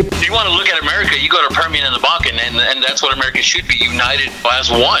program today. If you want to look at America, you go to Permian and the Bakken, and that's what America should be, united as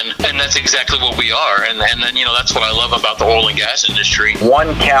one, and that's exactly what we are. And then, that's what I love about the oil and gas industry.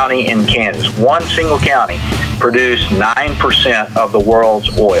 One county in Kansas, one single county, produced 9% of the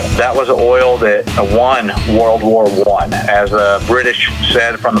world's oil. That was oil that won World War I. As the British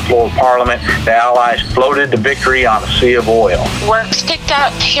said from the floor of Parliament, the Allies floated to victory on a sea of oil. Work's picked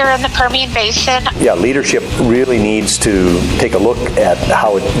up here in the Permian Basin. Yeah, leadership really needs to take a look at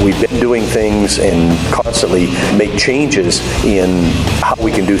how we've been doing things and constantly make changes in how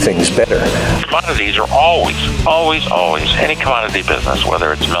we can do things better. Commodities are always, any commodity business,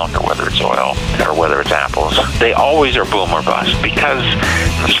 whether it's milk or whether it's oil or whether it's apples, they always are boom or bust, because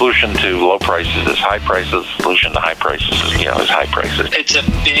the solution to low prices is high prices, the solution to high prices is high prices. It's a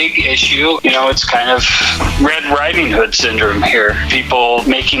big issue. It's kind of Red Riding Hood syndrome here. People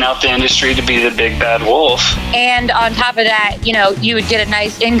making out the industry to be the big bad wolf. And on top of that, you would get a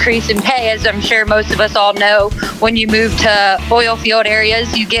nice increase in pay, as I'm sure most of us all know. When you move to oil field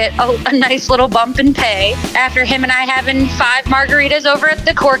areas, you get a nice little bump in pay. After him and I having 5 margaritas over at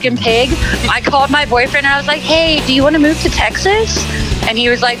the Cork and Pig, I called my boyfriend and I was like, hey, do you want to move to Texas? And he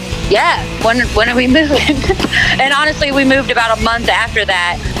was like, yeah, when are we moving? And honestly, we moved about a month after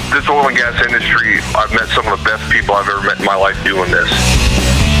that. This oil and gas industry, I've met some of the best people I've ever met in my life doing this.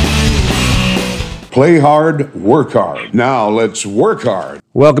 Play hard, work hard. Now let's work hard.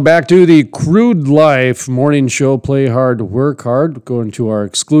 Welcome back to the Crude Life morning show, Play Hard, Work Hard. Going to our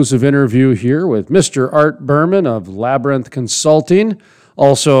exclusive interview here with Mr. Art Berman of Labyrinth Consulting.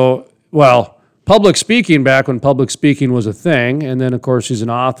 Also, public speaking back when public speaking was a thing. And then, of course, he's an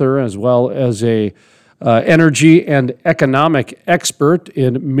author as well as a energy and economic expert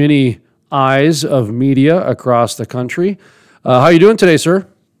in many eyes of media across the country. How are you doing today, sir?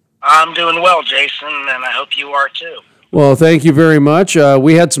 I'm doing well, Jason, and I hope you are too. Well, thank you very much.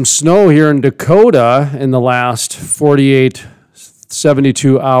 We had some snow here in Dakota in the last 48,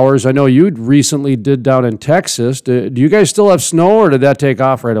 72 hours. I know you recently did down in Texas. Do you guys still have snow, or did that take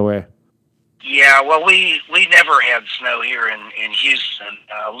off right away? Yeah, well, we never had snow here in Houston,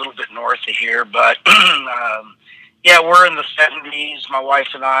 a little bit north of here, but yeah, we're in the 70s. My wife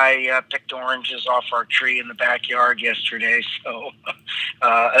and I picked oranges off our tree in the backyard yesterday, so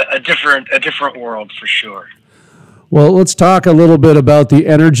a different world for sure. Well, let's talk a little bit about the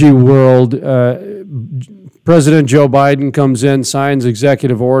energy world. President Joe Biden comes in, signs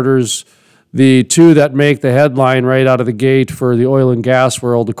executive orders. The two that make the headline right out of the gate for the oil and gas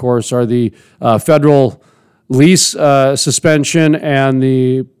world, of course, are the federal lease suspension and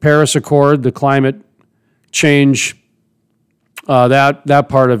the Paris Accord, the climate change, that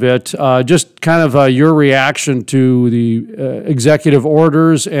part of it. Just kind of your reaction to the executive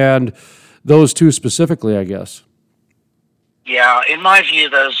orders and those two specifically, I guess. Yeah, in my view,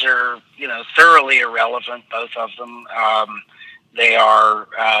 those are thoroughly irrelevant. Both of them. They are.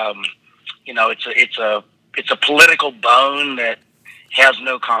 It's a political bone that has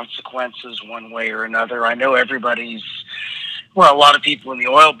no consequences one way or another. I know a lot of people in the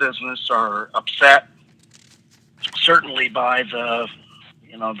oil business are upset, certainly by the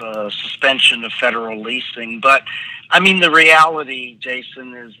suspension of federal leasing. But I mean, the reality,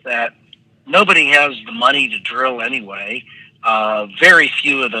 Jason, is that nobody has the money to drill anyway. Very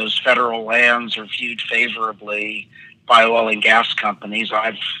few of those federal lands are viewed favorably by oil and gas companies.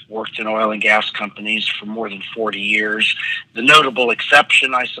 I've worked in oil and gas companies for more than 40 years. The notable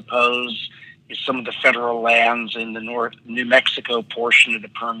exception, I suppose, is some of the federal lands in the New Mexico portion of the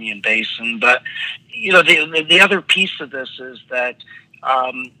Permian Basin. But, the other piece of this is that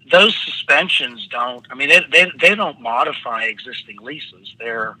those suspensions they don't modify existing leases.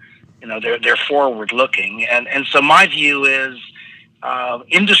 They're forward looking. And so my view is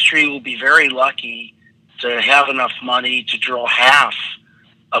industry will be very lucky to have enough money to drill half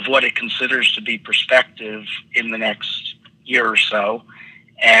of what it considers to be prospective in the next year or so.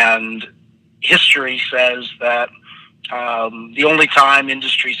 And history says that the only time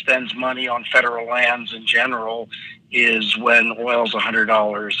industry spends money on federal lands in general is when oil's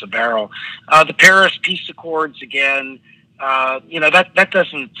 $100 a barrel. The Paris Peace Accords, again, that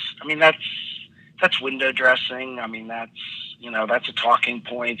doesn't, that's window dressing. That's a talking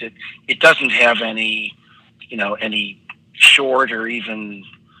point. It doesn't have any short or even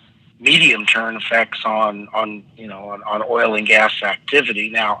medium-term effects on oil and gas activity.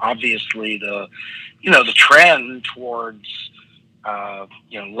 Now, obviously, the trend towards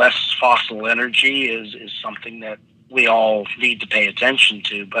less fossil energy is something that we all need to pay attention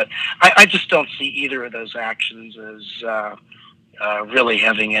to. But I just don't see either of those actions as really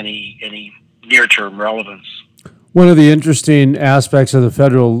having any near-term relevance. One of the interesting aspects of the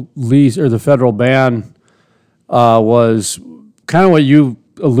federal lease or the federal ban was kind of what you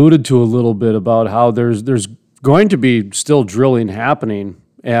alluded to a little bit about how there's going to be still drilling happening.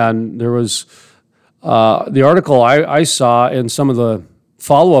 And there was the article I saw and some of the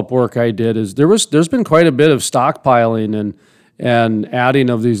follow-up work I did is there's been quite a bit of stockpiling and adding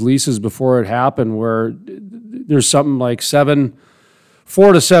of these leases before it happened, where there's something like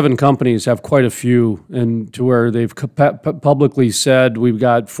 4 to 7 companies have quite a few, and to where they've publicly said we've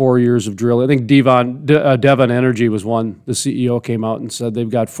got 4 years of drilling. I think Devon Energy was one. The CEO came out and said they've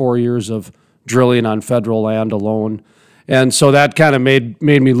got 4 years of drilling on federal land alone. And so that kind of made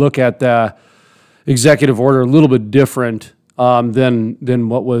me look at the executive order a little bit different than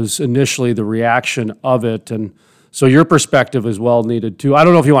what was initially the reaction of it. And so your perspective is well needed too. I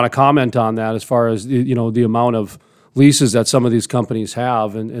don't know if you want to comment on that as far as the amount of leases that some of these companies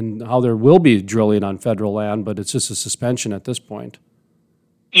have and how there will be drilling on federal land, but it's just a suspension at this point.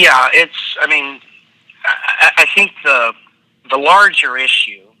 Yeah, I think the larger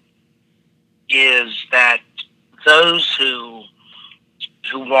issue is that those who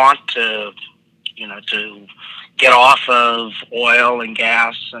want to get off of oil and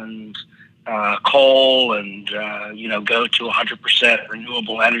gas and coal and go to 100%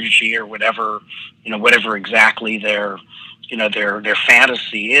 renewable energy or whatever exactly their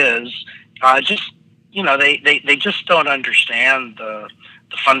fantasy is, just they just don't understand the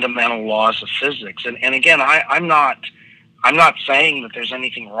fundamental laws of physics. And again, I'm not saying that there's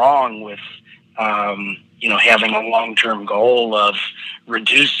anything wrong with having a long-term goal of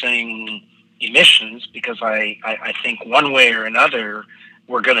reducing emissions, because I think one way or another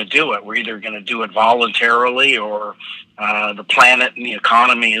we're going to do it. We're either going to do it voluntarily, or the planet and the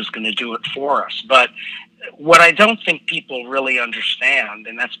economy is going to do it for us. But what I don't think people really understand,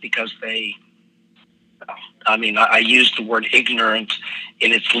 and that's because I use the word ignorant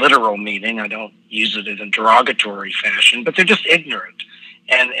in its literal meaning. I don't use it in a derogatory fashion, but they're just ignorant.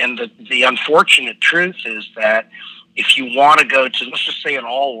 And the unfortunate truth is that if you want to go to, let's just say, an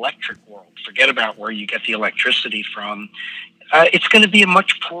all-electric world, forget about where you get the electricity from, it's going to be a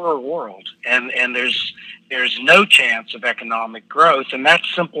much poorer world. And there's no chance of economic growth, and that's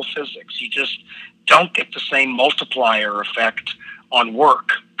simple physics. You just don't get the same multiplier effect on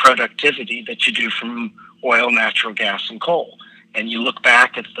work productivity that you do from oil, natural gas, and coal. And you look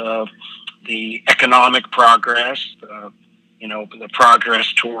back at the economic progress, the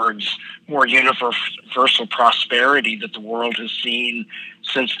progress towards more universal prosperity that the world has seen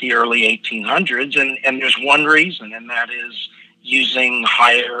since the early 1800s, and there's one reason, and that is using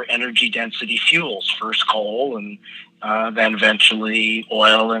higher energy density fuels, first coal and then eventually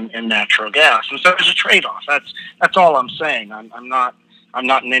oil and natural gas. And so there's a trade-off. That's all I'm saying. I'm not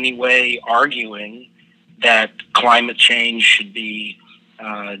in any way arguing that climate change should be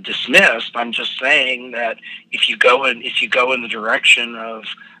dismissed. I'm just saying that if you go in the direction of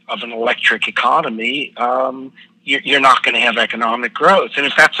an electric economy, you're not going to have economic growth. And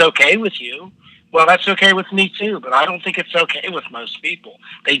if that's okay with you, well, that's okay with me too. But I don't think it's okay with most people.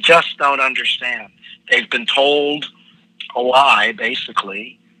 They just don't understand. They've been told a lie,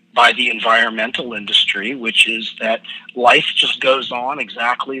 basically, by the environmental industry, which is that life just goes on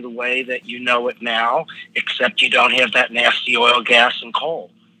exactly the way that you know it now, except you don't have that nasty oil, gas, and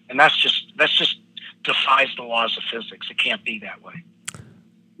coal. And that's just defies the laws of physics. It can't be that way.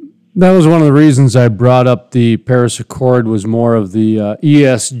 That was one of the reasons I brought up the Paris Accord, was more of the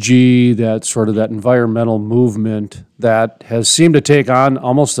ESG, that sort of that environmental movement that has seemed to take on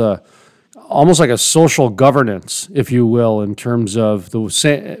almost like a social governance, if you will, in terms of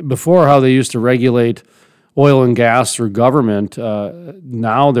before how they used to regulate oil and gas through government.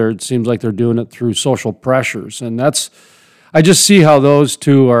 Now it seems like they're doing it through social pressures, and I just see how those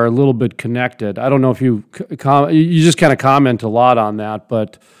two are a little bit connected. I don't know if you just kind of comment a lot on that,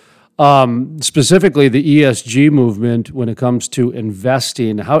 but specifically the ESG movement when it comes to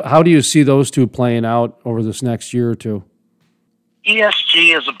investing, how do you see those two playing out over this next year or two?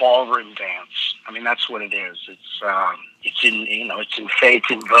 ESG is a ballroom dance. I mean, that's what it is. It's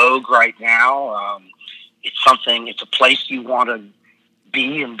in vogue right now. It's a place you want to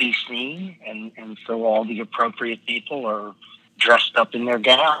be and be seen, and so all the appropriate people are dressed up in their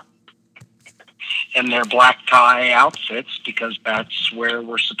gown and their black tie outfits, because that's where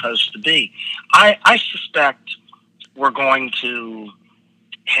we're supposed to be. I suspect we're going to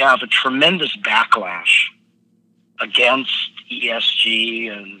have a tremendous backlash against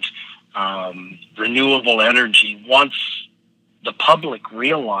ESG and renewable energy once the public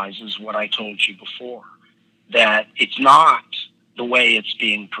realizes what I told you before, that it's not the way it's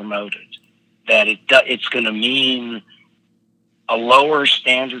being promoted, that it's going to mean a lower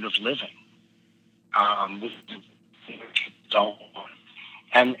standard of living.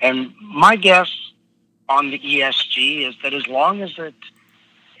 And my guess on the ESG is that as long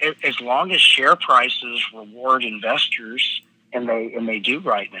as share prices reward investors, and they do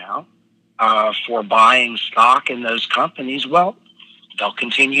right now, for buying stock in those companies, well, they'll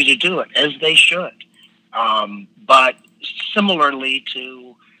continue to do it, as they should. But similarly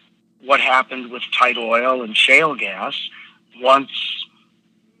to what happened with tight oil and shale gas, once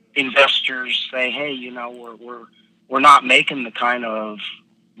investors say, hey, we're not making the kind of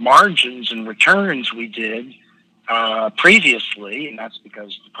margins and returns we did previously, and that's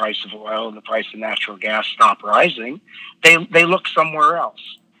because the price of oil and the price of natural gas stopped rising, they look somewhere else.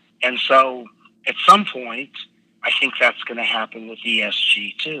 And so at some point, I think that's going to happen with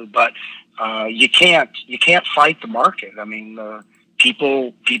ESG too. But you can't fight the market. I mean,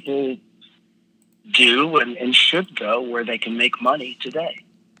 people do and should go where they can make money today.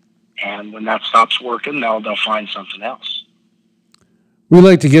 And when that stops working, they'll find something else. We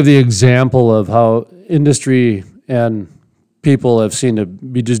like to give the example of how industry and people have seemed to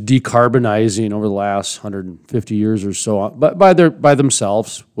be just decarbonizing over the last 150 years or so, but by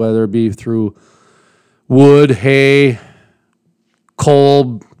themselves, whether it be through wood, hay,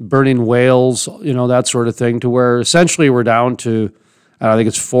 coal, burning whales, that sort of thing, to where essentially we're down to, I think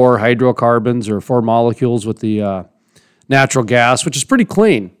it's 4 hydrocarbons or 4 molecules with the natural gas, which is pretty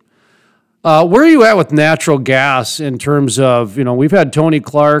clean. Where are you at with natural gas in terms of, we've had Tony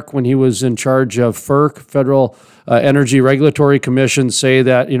Clark when he was in charge of FERC, Federal Energy Regulatory Commission, say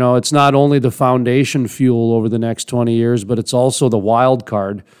that, it's not only the foundation fuel over the next 20 years, but it's also the wild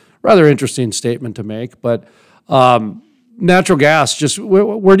card. Rather interesting statement to make, but natural gas, just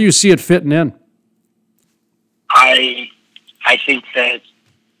where do you see it fitting in? I think that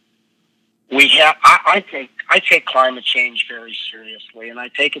I take climate change very seriously, and I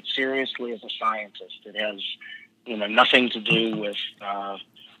take it seriously as a scientist. It has, nothing to do with,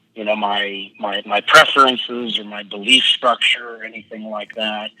 my preferences or my belief structure or anything like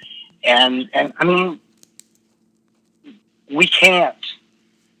that. And I mean, we can't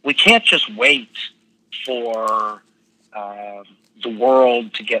just wait for the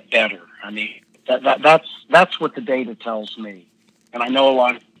world to get better. I mean, that's what the data tells me, and I know a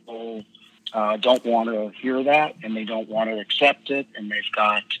lot of people don't want to hear that, and they don't want to accept it, and they've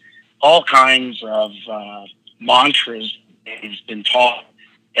got all kinds of mantras that has been taught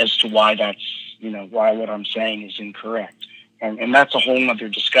as to why why what I'm saying is incorrect. And that's a whole other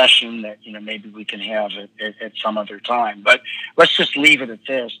discussion that, maybe we can have at some other time. But let's just leave it at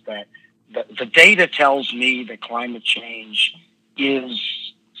this, that the data tells me that climate change is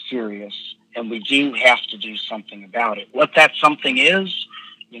serious, and we do have to do something about it. What that something is,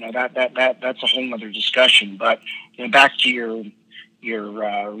 that's a whole other discussion. But back to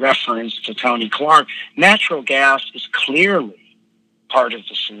your reference to Tony Clark, natural gas is clearly part of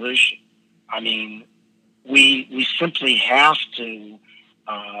the solution. I mean, we simply have to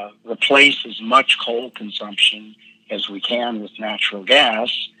replace as much coal consumption as we can with natural gas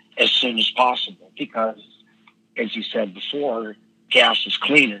as soon as possible, because, as you said before, gas is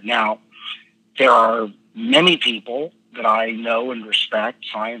cleaner. Now, there are many people that I know and respect,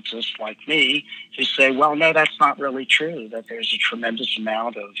 scientists like me, who say, well, no, that's not really true, that there's a tremendous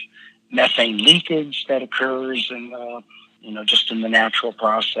amount of methane leakage that occurs in, just in the natural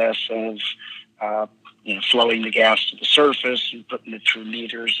process of, flowing the gas to the surface and putting it through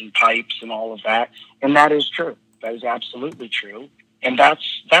meters and pipes and all of that. And that is true. That is absolutely true. And that's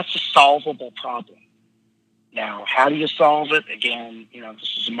a solvable problem. Now, how do you solve it? Again,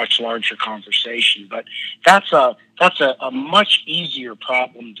 this is a much larger conversation, but that's a much easier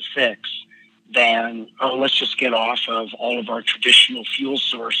problem to fix than, let's just get off of all of our traditional fuel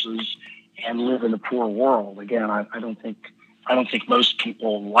sources and live in a poor world. Again, I don't think most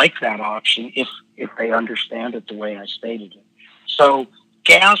people like that option if they understand it the way I stated it. So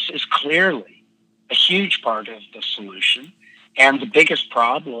gas is clearly a huge part of the solution, and the biggest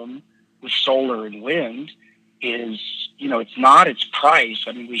problem with solar and wind is, it's not its price.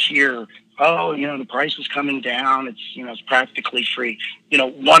 I mean, we hear, the price is coming down. It's practically free.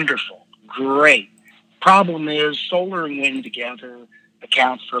 Wonderful, great. Problem is, solar and wind together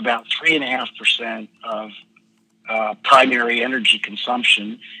account for about 3.5% of primary energy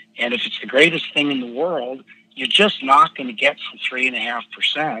consumption. And if it's the greatest thing in the world, you're just not going to get from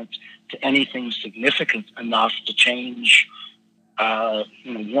 3.5% to anything significant enough to change,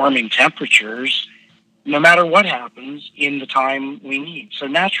 warming temperatures, no matter what happens in the time we need. So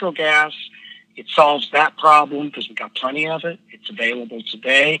natural gas, it solves that problem because we've got plenty of it. It's available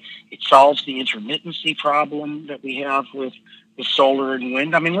today. It solves the intermittency problem that we have with solar and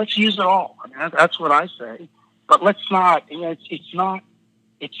wind. I mean, let's use it all. I mean, that's what I say. But let's not, it's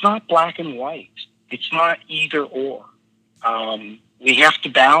not black and white. It's not either or. We have to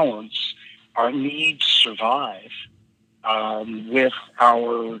balance our need to survive with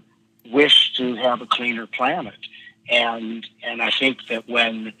our wish to have a cleaner planet. And I think that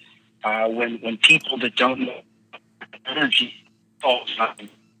when people that don't know energy,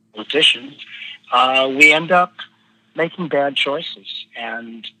 politicians, we end up making bad choices.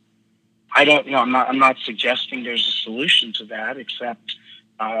 And I don't, I'm not suggesting there's a solution to that, except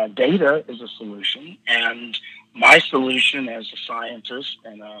data is a solution. And my solution as a scientist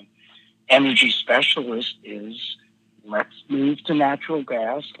and an energy specialist is, let's move to natural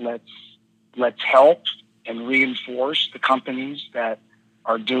gas. Let's help and reinforce the companies that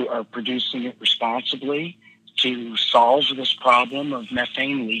are producing it responsibly to solve this problem of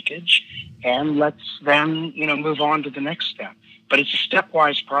methane leakage, and let's then move on to the next step. But it's a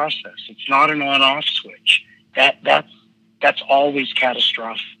stepwise process. It's not an on-off switch. That's always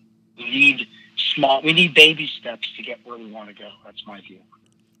catastrophic. We need baby steps to get where we want to go. That's my view.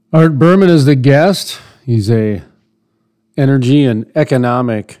 Art Berman is the guest. He's a energy and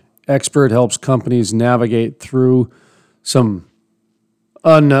economic expert, helps companies navigate through some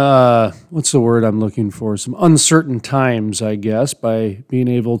what's the word I'm looking for? Some uncertain times, I guess, by being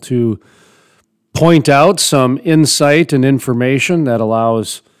able to point out some insight and information that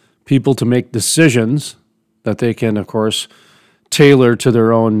allows people to make decisions that they can, of course, tailor to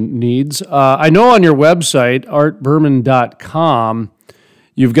their own needs. I know on your website, artberman.com,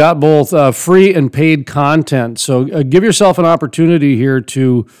 you've got both free and paid content. So give yourself an opportunity here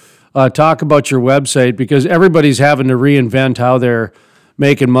to talk about your website, because everybody's having to reinvent how they're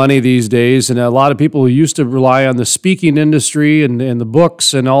making money these days. And a lot of people who used to rely on the speaking industry and the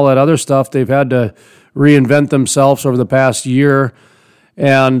books and all that other stuff, they've had to reinvent themselves over the past year.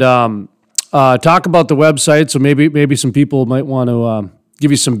 And talk about the website. So maybe some people might want to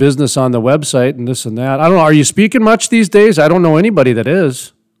give you some business on the website and this and that. I don't know. Are you speaking much these days? I don't know anybody that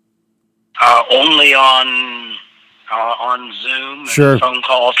is. Only on Zoom Sure. and phone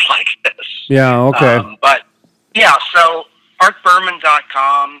calls like this. Yeah, okay. But yeah, so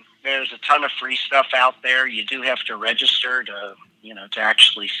artberman.com, there's a ton of free stuff out there. You do have to register to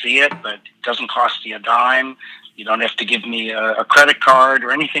actually see it, but it doesn't cost you a dime. You don't have to give me a credit card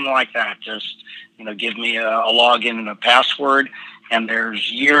or anything like that. Just, give me a login and a password. And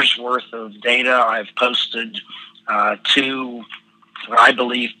there's years worth of data. I've posted two, what I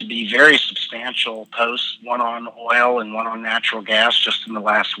believe to be very substantial posts, one on oil and one on natural gas just in the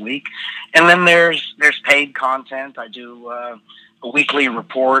last week. And then there's paid content. I do a weekly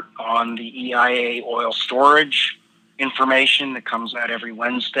report on the EIA oil storage information that comes out every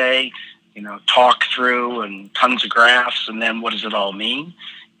Wednesday. Talk through and tons of graphs, and then what does it all mean?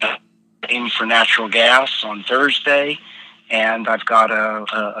 Aim for natural gas on Thursday, and I've got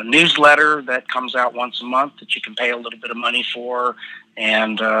a newsletter that comes out once a month that you can pay a little bit of money for,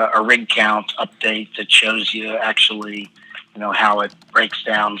 and a rig count update that shows you actually, how it breaks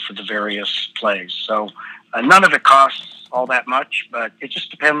down for the various plays. So none of it costs all that much, but it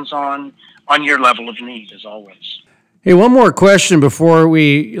just depends on your level of need, as always. Hey, one more question before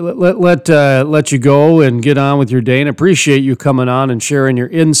we let you go and get on with your day. And appreciate you coming on and sharing your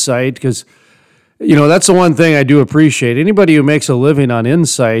insight, because that's the one thing I do appreciate. Anybody who makes a living on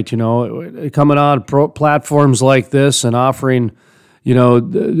insight, coming on platforms like this and offering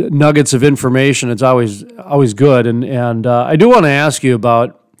nuggets of information, it's always good. And I do want to ask you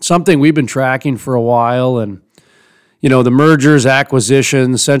about something we've been tracking for a while, and the mergers,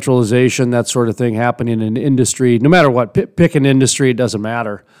 acquisitions, centralization, that sort of thing happening in industry. No matter what, pick an industry, it doesn't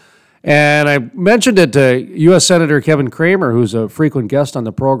matter. And I mentioned it to U.S. Senator Kevin Cramer, who's a frequent guest on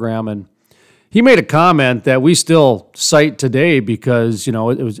the program, and he made a comment that we still cite today because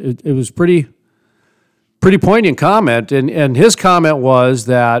it was pretty poignant comment. And his comment was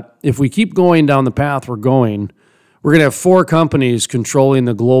that if we keep going down the path we're going, we're going to have 4 companies controlling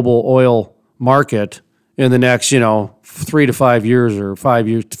the global oil market in the next, 3 to 5 years or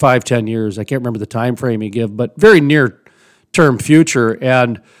 10 years. I can't remember the time frame he gave, but very near term future.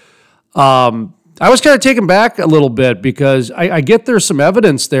 And I was kind of taken back a little bit because I get there's some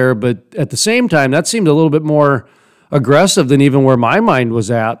evidence there, but at the same time, that seemed a little bit more aggressive than even where my mind was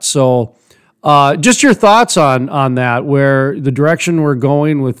at. So just your thoughts on that, where the direction we're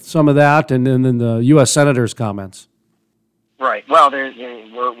going with some of that, and then the U.S. Senator's comments. Right. Well,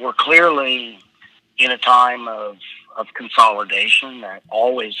 we're clearly in a time of consolidation that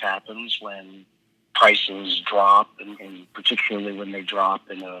always happens when prices drop, and particularly when they drop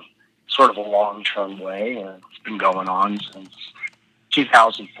in a sort of a long-term way. It's been going on since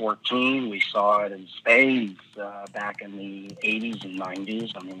 2014. We saw it in spades back in the 80s and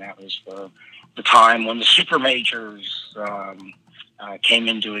 90s. I mean, that was the time when the super majors came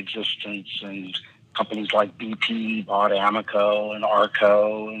into existence, and companies like BP bought Amoco and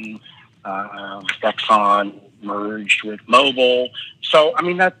Arco, and Exxon merged with Mobil. So, I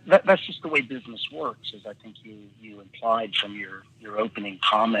mean, that's just the way business works, as I think you implied from your opening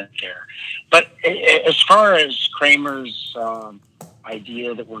comment there. But as far as Kramer's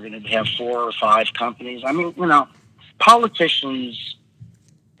idea that we're going to have 4 or 5 companies, I mean, politicians,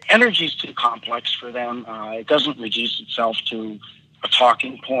 energy's too complex for them. It doesn't reduce itself to a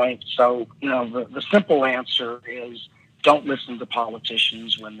talking point. So, the simple answer is don't listen to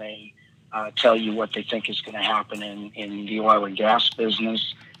politicians when they tell you what they think is going to happen in the oil and gas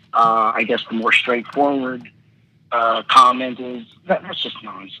business. I guess the more straightforward comment is that's just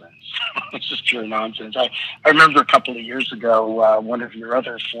nonsense. It's just pure nonsense. I remember a couple of years ago, one of your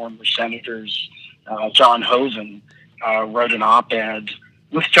other former senators, John Hoeven, wrote an op-ed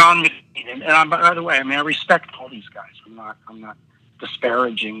with John McCain. And by the way, I mean, I respect all these guys. I'm not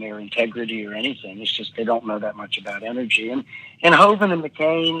disparaging their integrity or anything. It's just they don't know that much about energy. And Hoeven and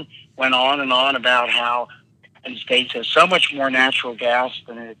McCain went on and on about how and the state has so much more natural gas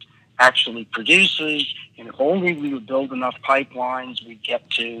than it actually produces, and if only we would build enough pipelines, we'd get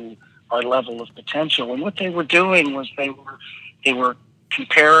to our level of potential. And what they were doing was they were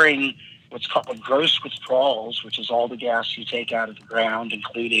comparing what's called gross withdrawals, which is all the gas you take out of the ground,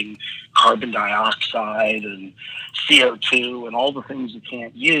 including carbon dioxide and CO2 and all the things you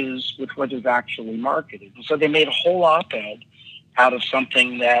can't use, with what is actually marketed. And so they made a whole op-ed out of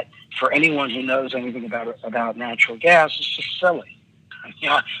something that, for anyone who knows anything about natural gas, is just silly.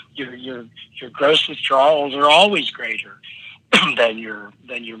 Yeah, your gross withdrawals are always greater than your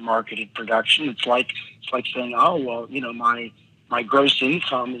marketed production. It's like saying, oh well, my gross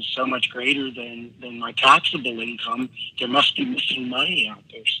income is so much greater than my taxable income. There must be missing money out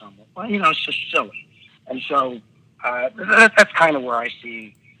there somewhere. Well, it's just silly. And so that's kind of where I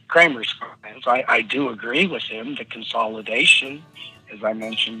see Cramer's comments. I do agree with him. The consolidation, as I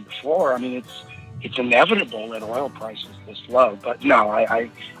mentioned before, I mean, it's inevitable that oil prices this low. But no, I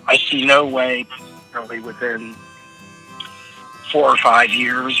see no way, probably within 4 or 5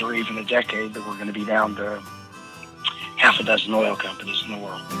 years or even a decade, that we're going to be down to half a dozen oil companies in the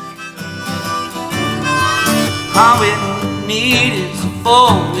world. All we need is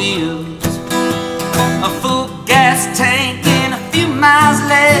 4 wheels, a full gas tank, and a few miles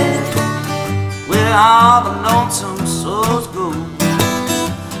left, where all the lonesome souls go.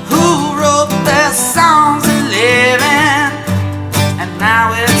 Who wrote their songs of living, and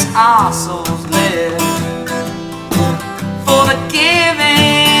now it's our souls left. For the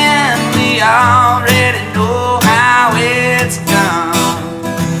giving, we already know how it's done.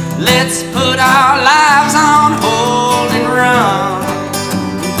 Let's put our lives on hold and run,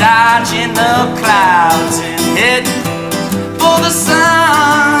 dodging the clouds and heading for the sun.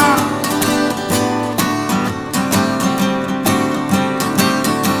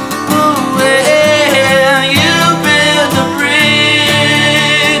 Oh, well, you build the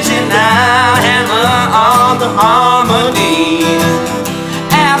bridge and I hammer on the harmony.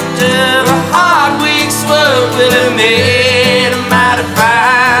 After a hard week's work, we'll have made a mighty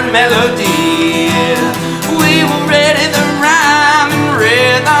fine melody. We were ready the rhyme and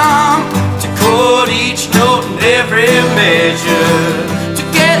rhythm to chord each note and every measure.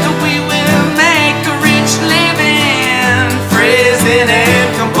 Together we will make a rich living, phrasing and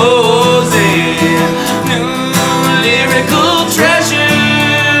composing new lyrical treasure.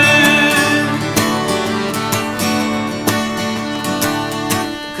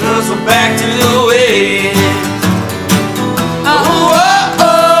 So back to the ways. Oh, oh,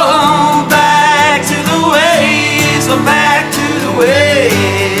 oh, back to the ways. Oh, back to the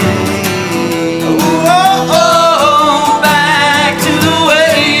ways. Oh, oh, oh, back to the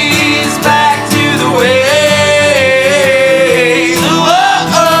ways. Back to the ways. Oh,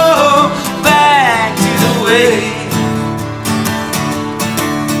 oh, oh, back to the ways.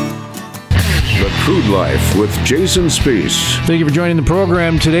 The Crude Life with Jason Spiess. Thank you for joining the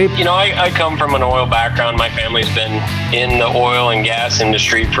program today. You know, I come from an oil background. My family's been in the oil and gas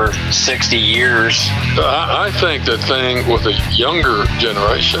industry for 60 years. I think the thing with the younger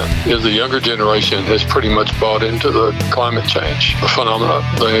generation is the younger generation has pretty much bought into the climate change phenomena.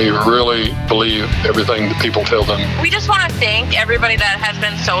 They really believe everything that people tell them. We just want to thank everybody that has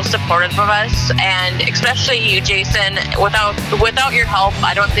been so supportive of us, and especially you, Jason. Without your help,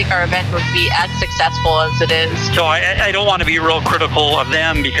 I don't think our event would be as successful as it is. So I don't want to be real critical of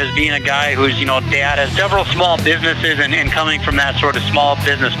them, because being a guy who's, dad has several small businesses and coming from that sort of small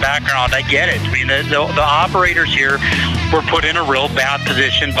business background, I get it. I mean, the operators here were put in a real bad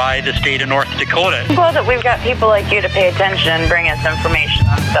position by the state of North Dakota. I'm glad that we've got people like you to pay attention and bring us information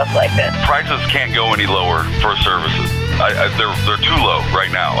on stuff like this. Prices can't go any lower for services. They're too low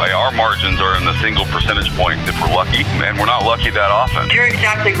right now. Our margins are in the single percentage point if we're lucky, and we're not lucky that often. You're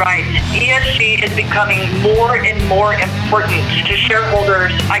exactly right. ESG is becoming more and more important to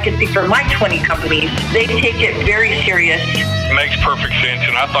shareholders. I can speak for my 20 companies. They take it very serious. It makes perfect sense,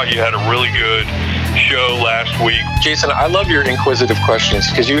 and I thought you had a really good show last week. Jason, I love your inquisitive questions,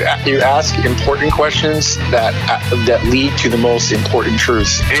 because you ask important questions that lead to the most important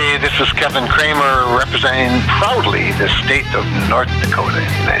truths. Hey, this is Kevin Kramer, representing proudly the state of North Dakota,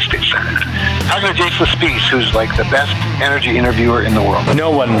 United States Senate. Talking to Jason Spiess, who's like the best energy interviewer in the world. No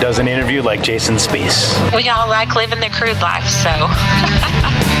one does an interview like Jason Spiess. We all like living the crude life, so.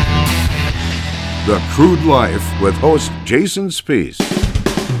 The Crude Life with host Jason Spiess.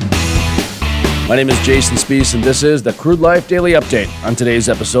 My name is Jason Spiess, and this is the Crude Life Daily Update. On today's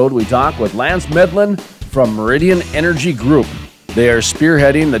episode, we talk with Lance Medlin from Meridian Energy Group. They are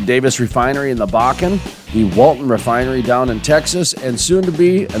spearheading the Davis Refinery in the Bakken, the Walton Refinery down in Texas, and soon to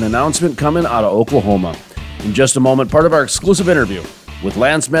be an announcement coming out of Oklahoma. In just a moment, part of our exclusive interview with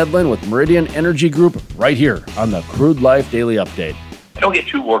Lance Medlin with Meridian Energy Group right here on the Crude Life Daily Update. Don't get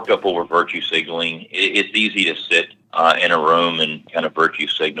too worked up over virtue signaling. It's easy to sit in a room and kind of virtue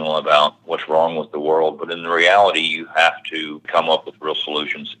signal about what's wrong with the world, but in reality, you have to come up with real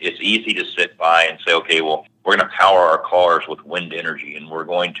solutions. It's easy to sit by and say, okay, well, we're going to power our cars with wind energy, and we're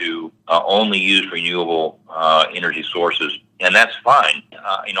going to only use renewable energy sources, and that's fine.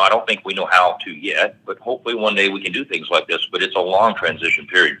 I don't think we know how to yet, but hopefully one day we can do things like this, but it's a long transition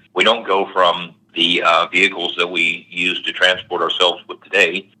period. We don't go from the vehicles that we use to transport ourselves with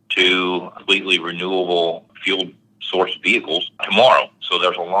today to completely renewable fuel source vehicles tomorrow. So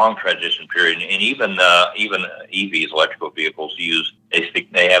there's a long transition period, and even EVs, electrical vehicles,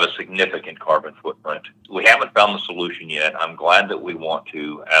 they have a significant carbon footprint. We haven't found the solution yet. I'm glad that we want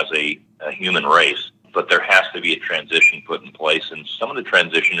to as a human race, but there has to be a transition put in place, and some of the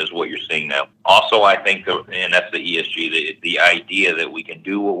transition is what you're seeing now. Also, I think, and that's the ESG, the idea that we can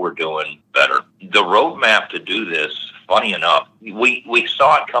do what we're doing better. The roadmap to do this, funny enough, we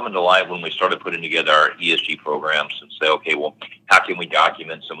saw it coming to life when we started putting together our ESG programs and say, okay, well, how can we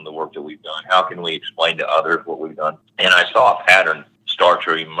document some of the work that we've done? How can we explain to others what we've done? And I saw a pattern start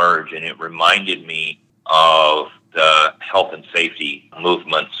to emerge, and it reminded me of the health and safety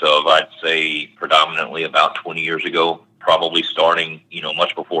movements of, I'd say, predominantly about 20 years ago, probably starting,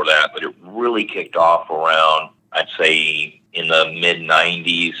 much before that, but it really kicked off around, I'd say, in the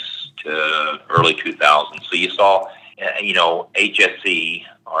mid-90s to early 2000s. So you saw, HSE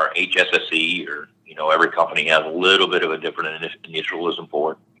or HSSE, or, every company has a little bit of a different initialism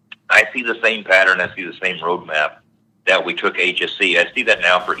for it. I see the same pattern. I see the same roadmap that we took HSC. I see that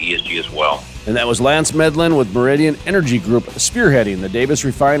now for ESG as well. And that was Lance Medlin with Meridian Energy Group, spearheading the Davis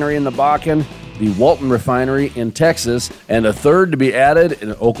Refinery in the Bakken, the Walton Refinery in Texas, and a third to be added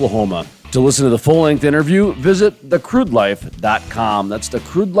in Oklahoma. To listen to the full-length interview, visit thecrudelife.com. That's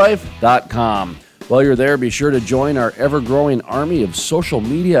thecrudelife.com. While you're there, be sure to join our ever-growing army of social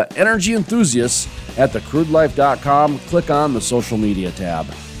media energy enthusiasts at thecrudelife.com. Click on the social media tab.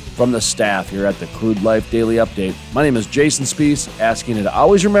 From the staff here at the Crude Life Daily Update, my name is Jason Spees, asking you to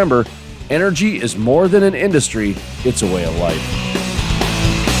always remember, energy is more than an industry, it's a way of life.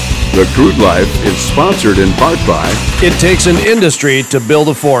 The Crude Life is sponsored in part by... It takes an industry to build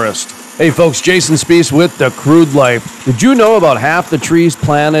a forest. Hey folks, Jason Spees with The Crude Life. Did you know about half the trees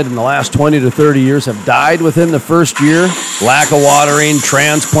planted in the last 20 to 30 years have died within the first year? Lack of watering,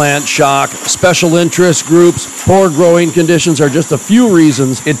 transplant shock, special interest groups, poor growing conditions are just a few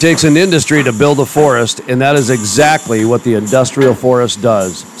reasons it takes an industry to build a forest, and that is exactly what the industrial forest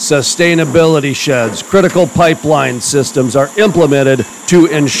does. Sustainability sheds, critical pipeline systems are implemented to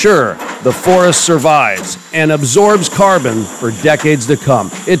ensure the forest survives and absorbs carbon for decades to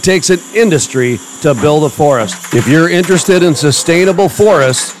come. It takes an industry to build a forest. If you're interested in sustainable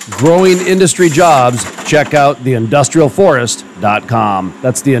forests, growing industry jobs, check out theindustrialforest.com.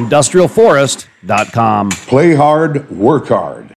 That's theindustrialforest.com. Play hard, work hard.